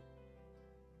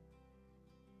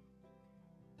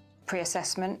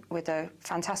 Pre-assessment with a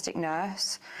fantastic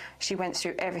nurse. She went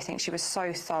through everything. She was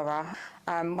so thorough.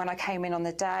 When I came in on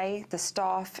the day, the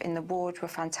staff in the ward were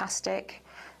fantastic.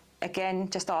 Again,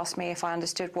 just asked me if I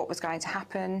understood what was going to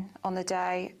happen on the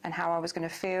day and how I was going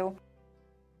to feel.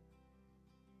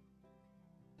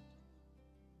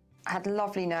 I had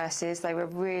lovely nurses. They were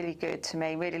really good to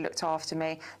me, really looked after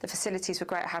me. The facilities were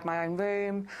great. I had my own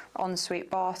room, ensuite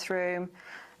bathroom,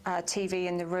 TV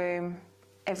in the room.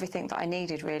 Everything that I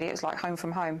needed, really. It was like home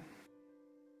from home.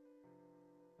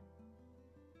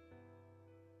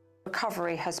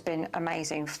 Recovery has been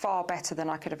amazing, far better than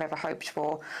I could have ever hoped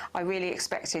for. I really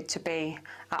expected to be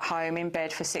at home in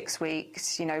bed for 6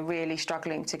 weeks, you know, really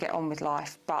struggling to get on with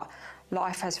life, but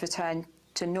life has returned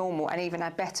to normal, and even a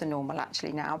better normal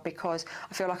actually now, because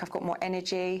I feel like I've got more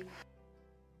energy.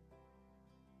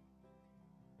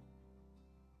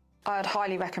 I'd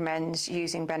highly recommend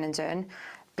using Benenden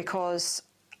because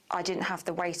I didn't have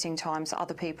the waiting times that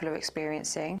other people are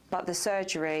experiencing, but the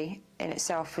surgery in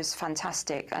itself was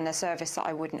fantastic and a service that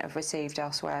I wouldn't have received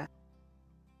elsewhere.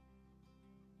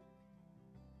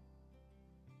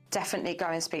 Definitely go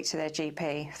and speak to their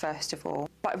GP first of all,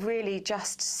 but really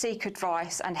just seek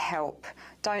advice and help.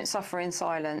 Don't suffer in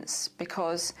silence,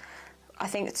 because I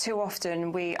think too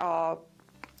often we are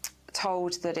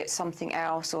told that it's something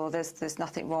else, or there's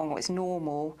nothing wrong, or it's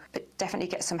normal, but definitely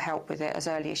get some help with it as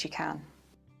early as you can.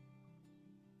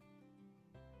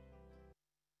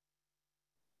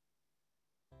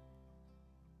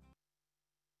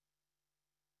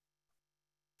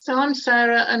 So I'm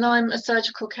Sarah, and I'm a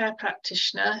surgical care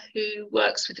practitioner who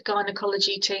works with the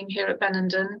gynaecology team here at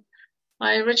Benenden.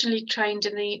 I originally trained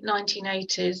in the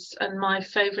 1980s, and my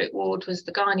favourite ward was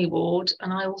the gynae ward,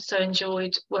 and I also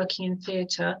enjoyed working in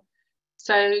theatre.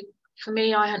 So for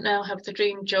me, I now have the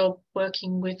dream job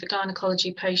working with the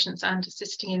gynaecology patients and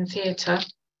assisting in theatre.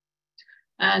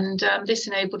 And this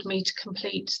enabled me to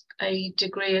complete a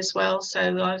degree as well.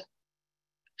 So I've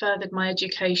furthered my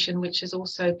education, which has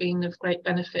also been of great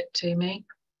benefit to me.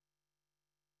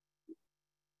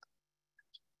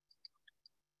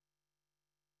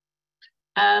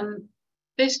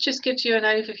 This just gives you an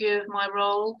overview of my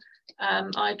role.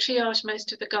 I triage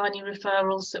most of the gynae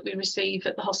referrals that we receive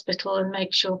at the hospital and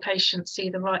make sure patients see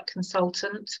the right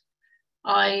consultant.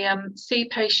 I see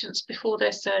patients before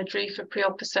their surgery for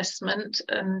pre-op assessment,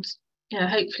 and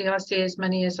hopefully I see as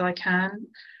many as I can.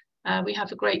 We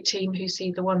have a great team who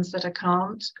see the ones that I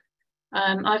can't.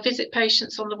 I visit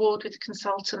patients on the ward with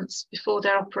consultants before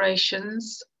their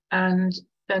operations and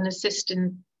then assist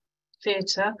in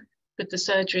theatre with the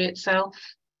surgery itself.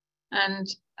 And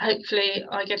hopefully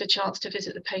I get a chance to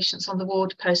visit the patients on the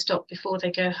ward post-op before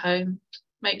they go home,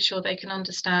 make sure they can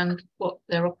understand what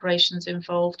their operations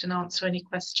involved and answer any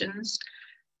questions.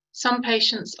 Some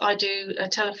patients I do a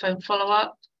telephone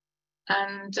follow-up,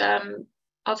 and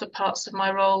other parts of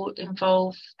my role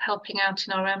involve helping out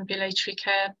in our ambulatory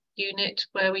care unit,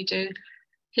 where we do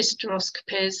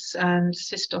hysteroscopies and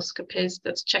cystoscopies,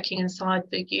 that's checking inside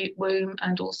the womb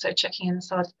and also checking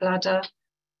inside the bladder.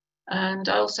 And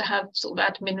I also have sort of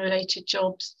admin related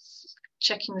jobs,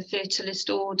 checking the theatre list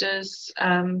orders,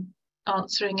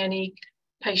 answering any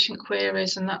patient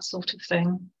queries and that sort of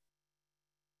thing.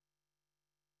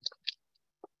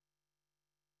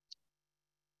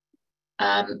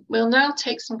 We'll now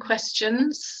take some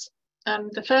questions.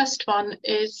 The first one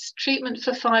is, treatment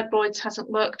for fibroids hasn't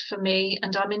worked for me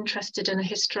and I'm interested in a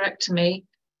hysterectomy.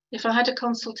 If I had a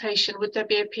consultation, would there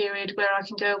be a period where I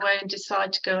can go away and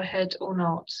decide to go ahead or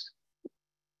not?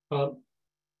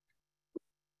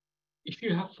 If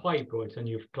you have fibroids and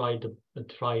you've tried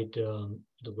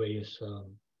the various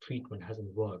treatment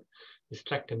hasn't worked,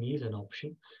 hysterectomy is an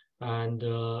option, and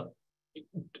it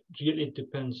really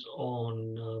depends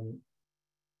on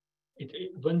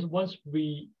once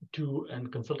we do a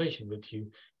consultation with you,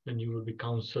 then you will be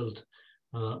counseled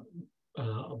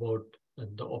about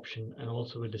the option, and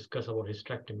also we'll discuss about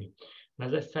hysterectomy.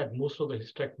 And as I said, most of the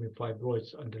hysterectomy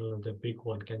fibroids, until the big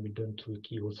one, can be done through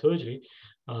keyhole surgery,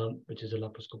 which is a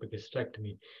laparoscopic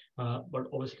hysterectomy. But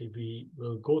obviously we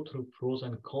will go through pros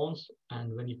and cons,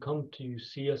 and when you come to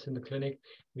see us in the clinic,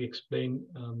 we explain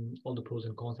all the pros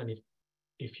and cons. And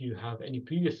if you have any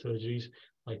previous surgeries,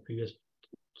 like previous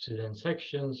cesarean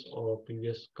sections or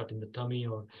previous cut in the tummy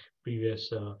or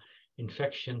previous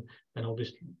infection, then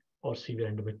obviously, or severe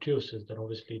endometriosis, then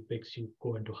obviously it makes you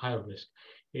go into higher risk.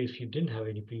 If you didn't have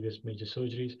any previous major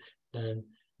surgeries, then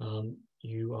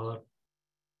you are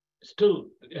still,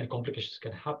 complications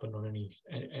can happen on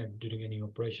during any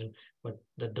operation, but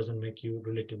that doesn't make you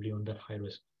relatively on that high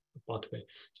risk pathway.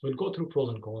 So we'll go through pros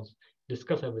and cons,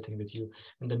 discuss everything with you,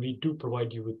 and then we do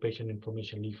provide you with patient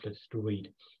information leaflets to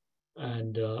read.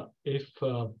 And if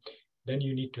then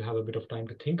you need to have a bit of time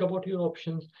to think about your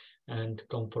options and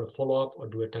come for a follow-up or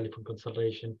do a telephone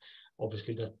consultation.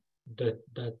 Obviously that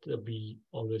we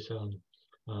always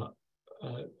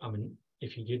I mean,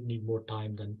 if you need more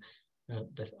time, then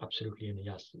that's absolutely a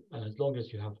yes, as long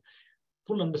as you have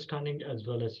full understanding as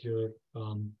well as you're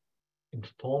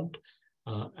informed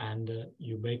and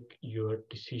you make your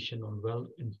decision on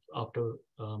after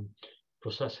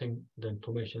processing the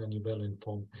information and you're well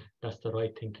informed. That's the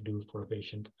right thing to do for a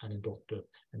patient and a doctor,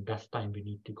 and that's time we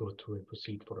need to go through and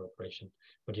proceed for operation.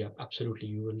 But yeah, absolutely,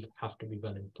 you will have to be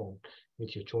well informed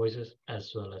with your choices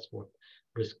as well as what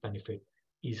risk benefit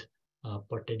is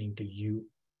pertaining to you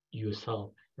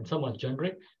yourself. And some are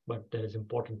generic, but that is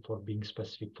important for being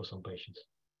specific for some patients.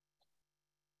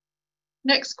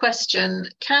 Next question,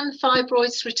 can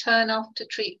fibroids return after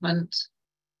treatment?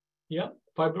 Yeah,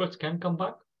 fibroids can come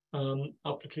back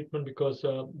after treatment because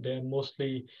they're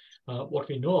mostly, what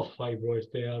we know of fibroids,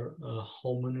 they are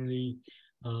hormonally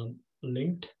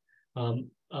linked.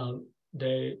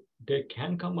 They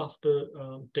can come after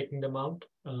taking them out.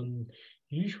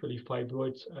 Usually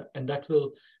fibroids, and that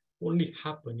will only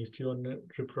happen if you're in a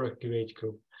reproductive age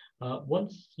group.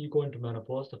 Once you go into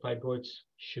menopause, the fibroids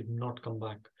should not come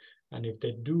back. And if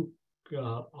they do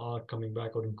are coming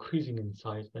back or increasing in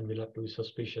size, then we'll have to be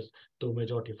suspicious, though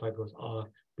majority of fibroids are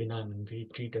benign and we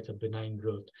treat as a benign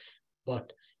growth.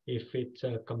 But if it's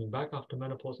coming back after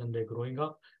menopause and they're growing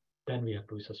up, then we have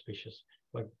to be suspicious.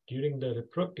 But during the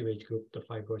reproductive age group, the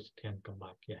fibroids can come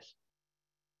back, yes.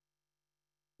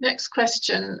 Next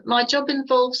question. My job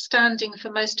involves standing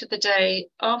for most of the day.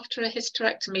 After a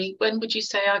hysterectomy, when would you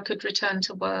say I could return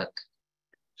to work?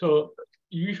 So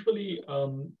usually,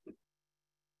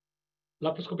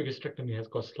 laparoscopic hysterectomy has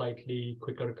got slightly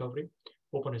quicker recovery.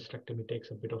 Open hysterectomy takes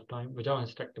a bit of time. Vaginal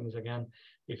hysterectomies, again,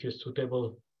 if you're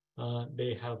suitable,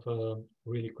 they have a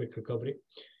really quick recovery.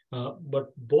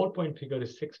 But ballpoint figure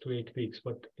is 6 to 8 weeks,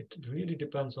 but it really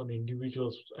depends on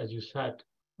individuals, as you said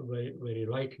very, very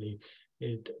rightly.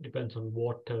 It depends on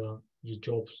what your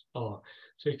jobs are.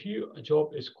 So if your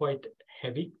job is quite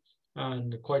heavy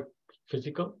and quite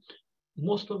physical,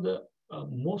 most of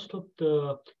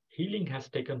the healing has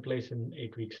taken place in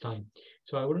 8 weeks' time.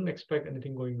 So I wouldn't expect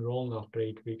anything going wrong after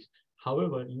 8 weeks.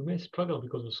 However, you may struggle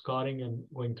because of scarring and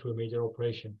going through a major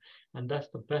operation. And that's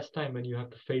the best time when you have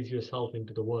to phase yourself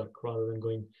into the work rather than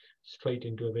going straight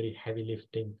into a very heavy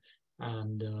lifting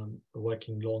and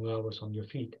working long hours on your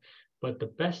feet. But the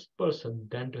best person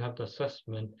then to have the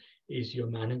assessment is your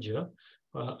manager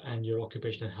and your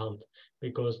occupational health,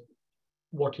 because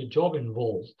what your job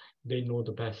involves, they know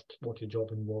the best what your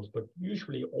job involves. But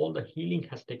usually all the healing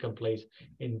has taken place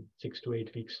in 6 to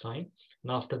 8 weeks' time.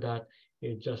 And after that,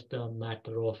 it's just a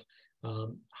matter of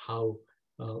how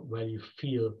well you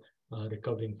feel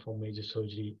recovering from major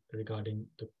surgery regarding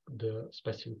the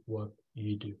specific work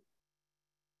you do.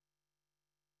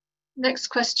 Next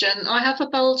question. I have a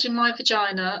bulge in my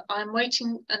vagina. I'm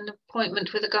waiting an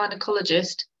appointment with a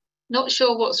gynaecologist. Not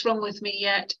sure what's wrong with me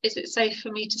yet. Is it safe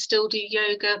for me to still do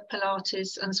yoga,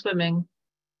 Pilates, and swimming?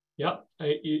 Yeah,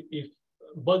 if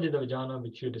bulge in the vagina,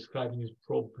 which you're describing, is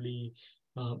probably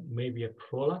maybe a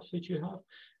prolapse which you have.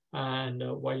 And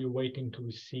while you're waiting to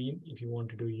be seen, if you want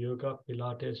to do yoga,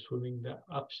 Pilates, swimming, they're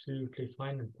absolutely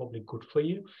fine and probably good for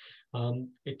you.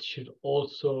 It should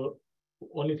also,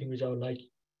 only thing which I would like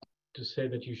to say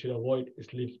that you should avoid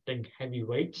is lifting heavy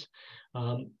weights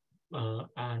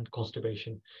and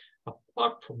constipation.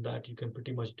 Apart from that, you can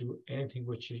pretty much do anything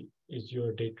which is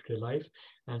your day-to-day life.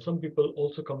 And some people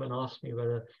also come and ask me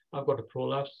whether I've got a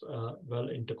prolapse, well,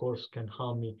 intercourse can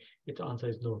harm me. Its answer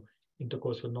is no.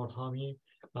 Intercourse will not harm you.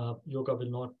 Yoga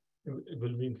will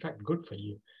be in fact good for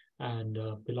you. And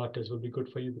Pilates will be good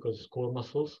for you because it's core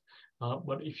muscles.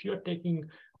 But if you are taking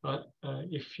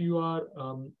if you are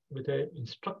with an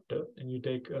instructor and you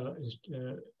take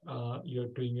you're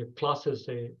doing your classes,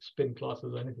 say spin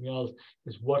classes or anything else,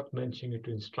 it's worth mentioning it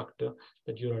to instructor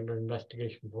that you're under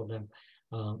investigation for them,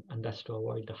 and that's to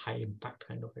avoid the high impact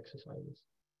kind of exercises.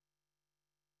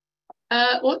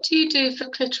 What do you do for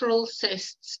clitoral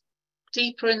cysts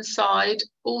deeper inside?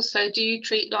 Also, do you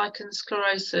treat lichen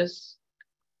sclerosis?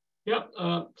 Yeah,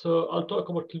 so I'll talk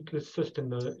about clitoral cyst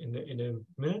in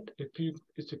a minute. If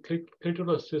it's a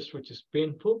clitoral cyst which is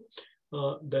painful,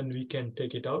 then we can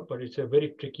take it out. But it's a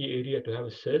very tricky area to have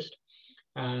a cyst,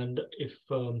 and if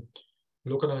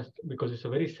local, because it's a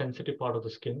very sensitive part of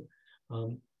the skin,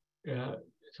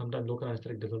 sometimes local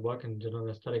anesthetic doesn't work, and general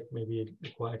anesthetic may be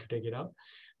required to take it out.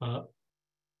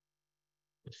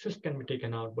 The cyst can be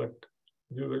taken out, but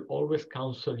we will always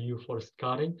counsel you for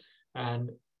scarring and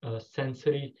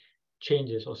sensory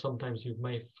changes, or sometimes you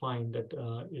may find that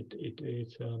it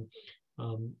is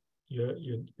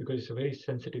because it's a very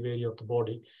sensitive area of the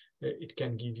body, it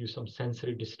can give you some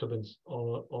sensory disturbance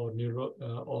or neuro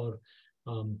or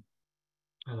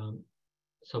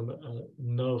some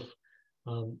nerve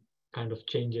kind of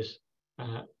changes,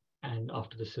 and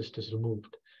after the cyst is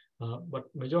removed. But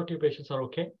majority of patients are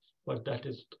okay, but that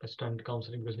is a standard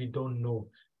counseling because we don't know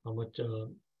how much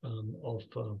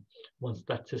once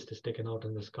that cyst is taken out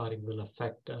and the scarring will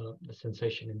affect the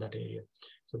sensation in that area.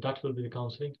 So that will be the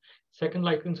counseling. Second,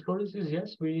 lichen sclerosis,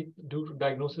 yes, we do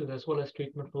diagnosis as well as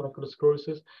treatment for lichen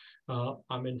sclerosis.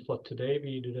 For today,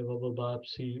 we did a verbal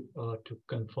biopsy to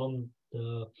confirm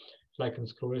the lichen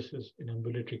sclerosis in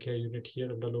ambulatory care unit here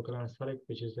under local anesthetic,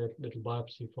 which is a little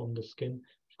biopsy from the skin,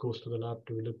 which goes to the lab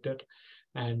to be looked at.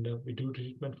 And we do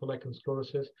treatment for lichen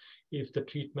sclerosis. If the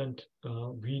treatment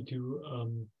we do,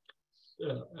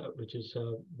 which is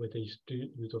with a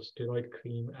use of steroid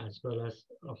cream as well as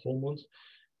hormones,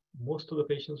 most of the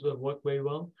patients will work very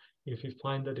well. If we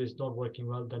find that it's not working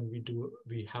well, then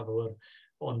we have our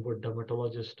onboard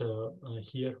dermatologist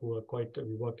here who are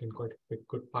we work in quite a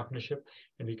good partnership,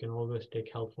 and we can always take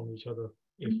help from each other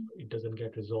if it doesn't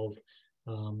get resolved.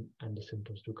 And the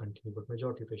symptoms do continue, but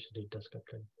majority of patients it does get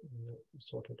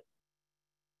sorted.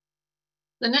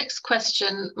 The next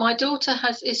question, my daughter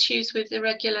has issues with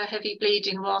irregular heavy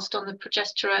bleeding whilst on the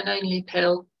progesterone only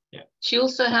pill. Yeah. She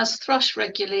also has thrush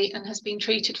regularly and has been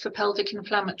treated for pelvic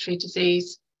inflammatory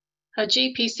disease. Her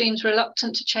GP seems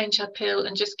reluctant to change her pill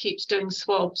and just keeps doing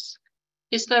swabs.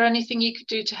 Is there anything you could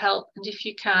do to help? And if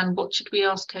you can, what should we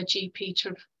ask her GP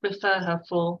to refer her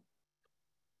for?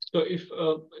 So if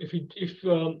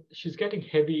she's getting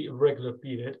heavy irregular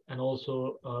period and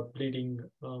also bleeding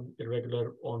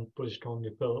irregular on progesterone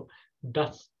pill,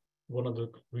 that's one of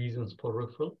the reasons for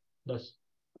referral. That's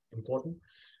important.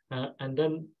 And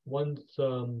then once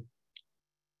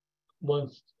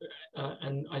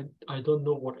and I don't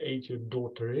know what age your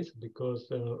daughter is, because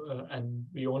and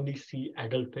we only see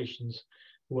adult patients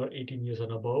who are 18 years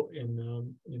and above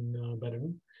in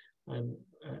Benenden and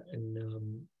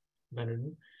in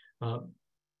Benenden.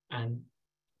 And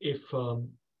if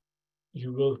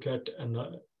you will get an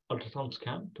ultrasound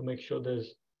scan to make sure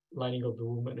there's lining of the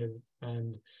womb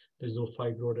and there's no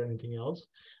fibroid or anything else.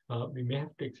 We may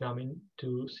have to examine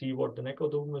to see what the neck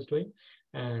of the womb is doing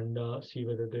and see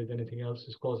whether there's anything else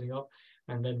is causing up.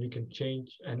 And then we can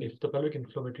change. And if the pelvic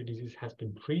inflammatory disease has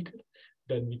been treated,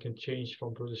 then we can change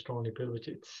from progesterone pill, which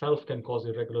itself can cause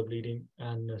irregular bleeding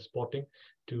and spotting,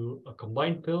 to a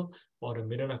combined pill or a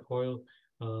Mirena coil.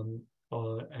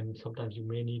 And sometimes you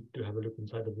may need to have a look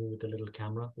inside the womb with a little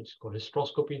camera, which is called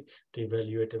hysteroscopy, to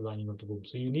evaluate the lining of the womb.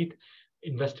 So you need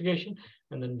investigation,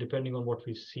 and then depending on what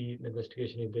we see in the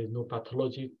investigation, if there's no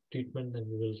pathology treatment, then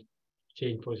we will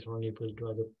change progesterone pill to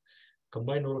either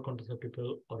combined oral contraceptive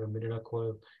pill or a Mirena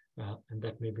coil, and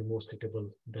that may be more suitable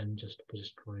than just a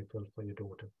progesterone pill for your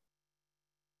daughter.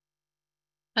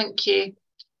 Thank you.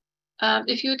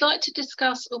 If you would like to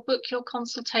discuss or book your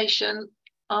consultation,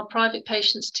 our private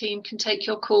patients team can take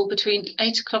your call between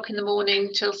 8 o'clock in the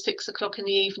morning till 6 o'clock in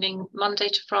the evening, Monday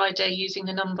to Friday, using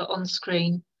the number on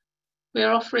screen. We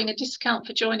are offering a discount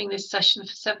for joining this session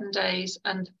for 7 days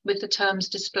and with the terms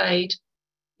displayed.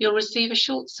 You'll receive a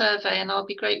short survey, and I'll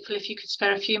be grateful if you could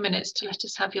spare a few minutes to let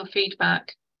us have your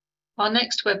feedback. Our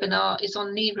next webinar is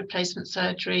on knee replacement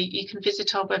surgery. You can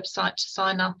visit our website to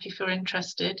sign up if you're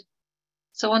interested.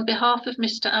 So on behalf of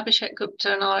Mr. Abhishek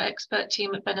Gupta and our expert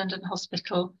team at Benenden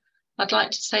Hospital, I'd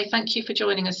like to say thank you for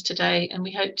joining us today, and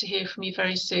we hope to hear from you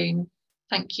very soon.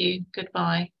 Thank you.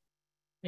 Goodbye.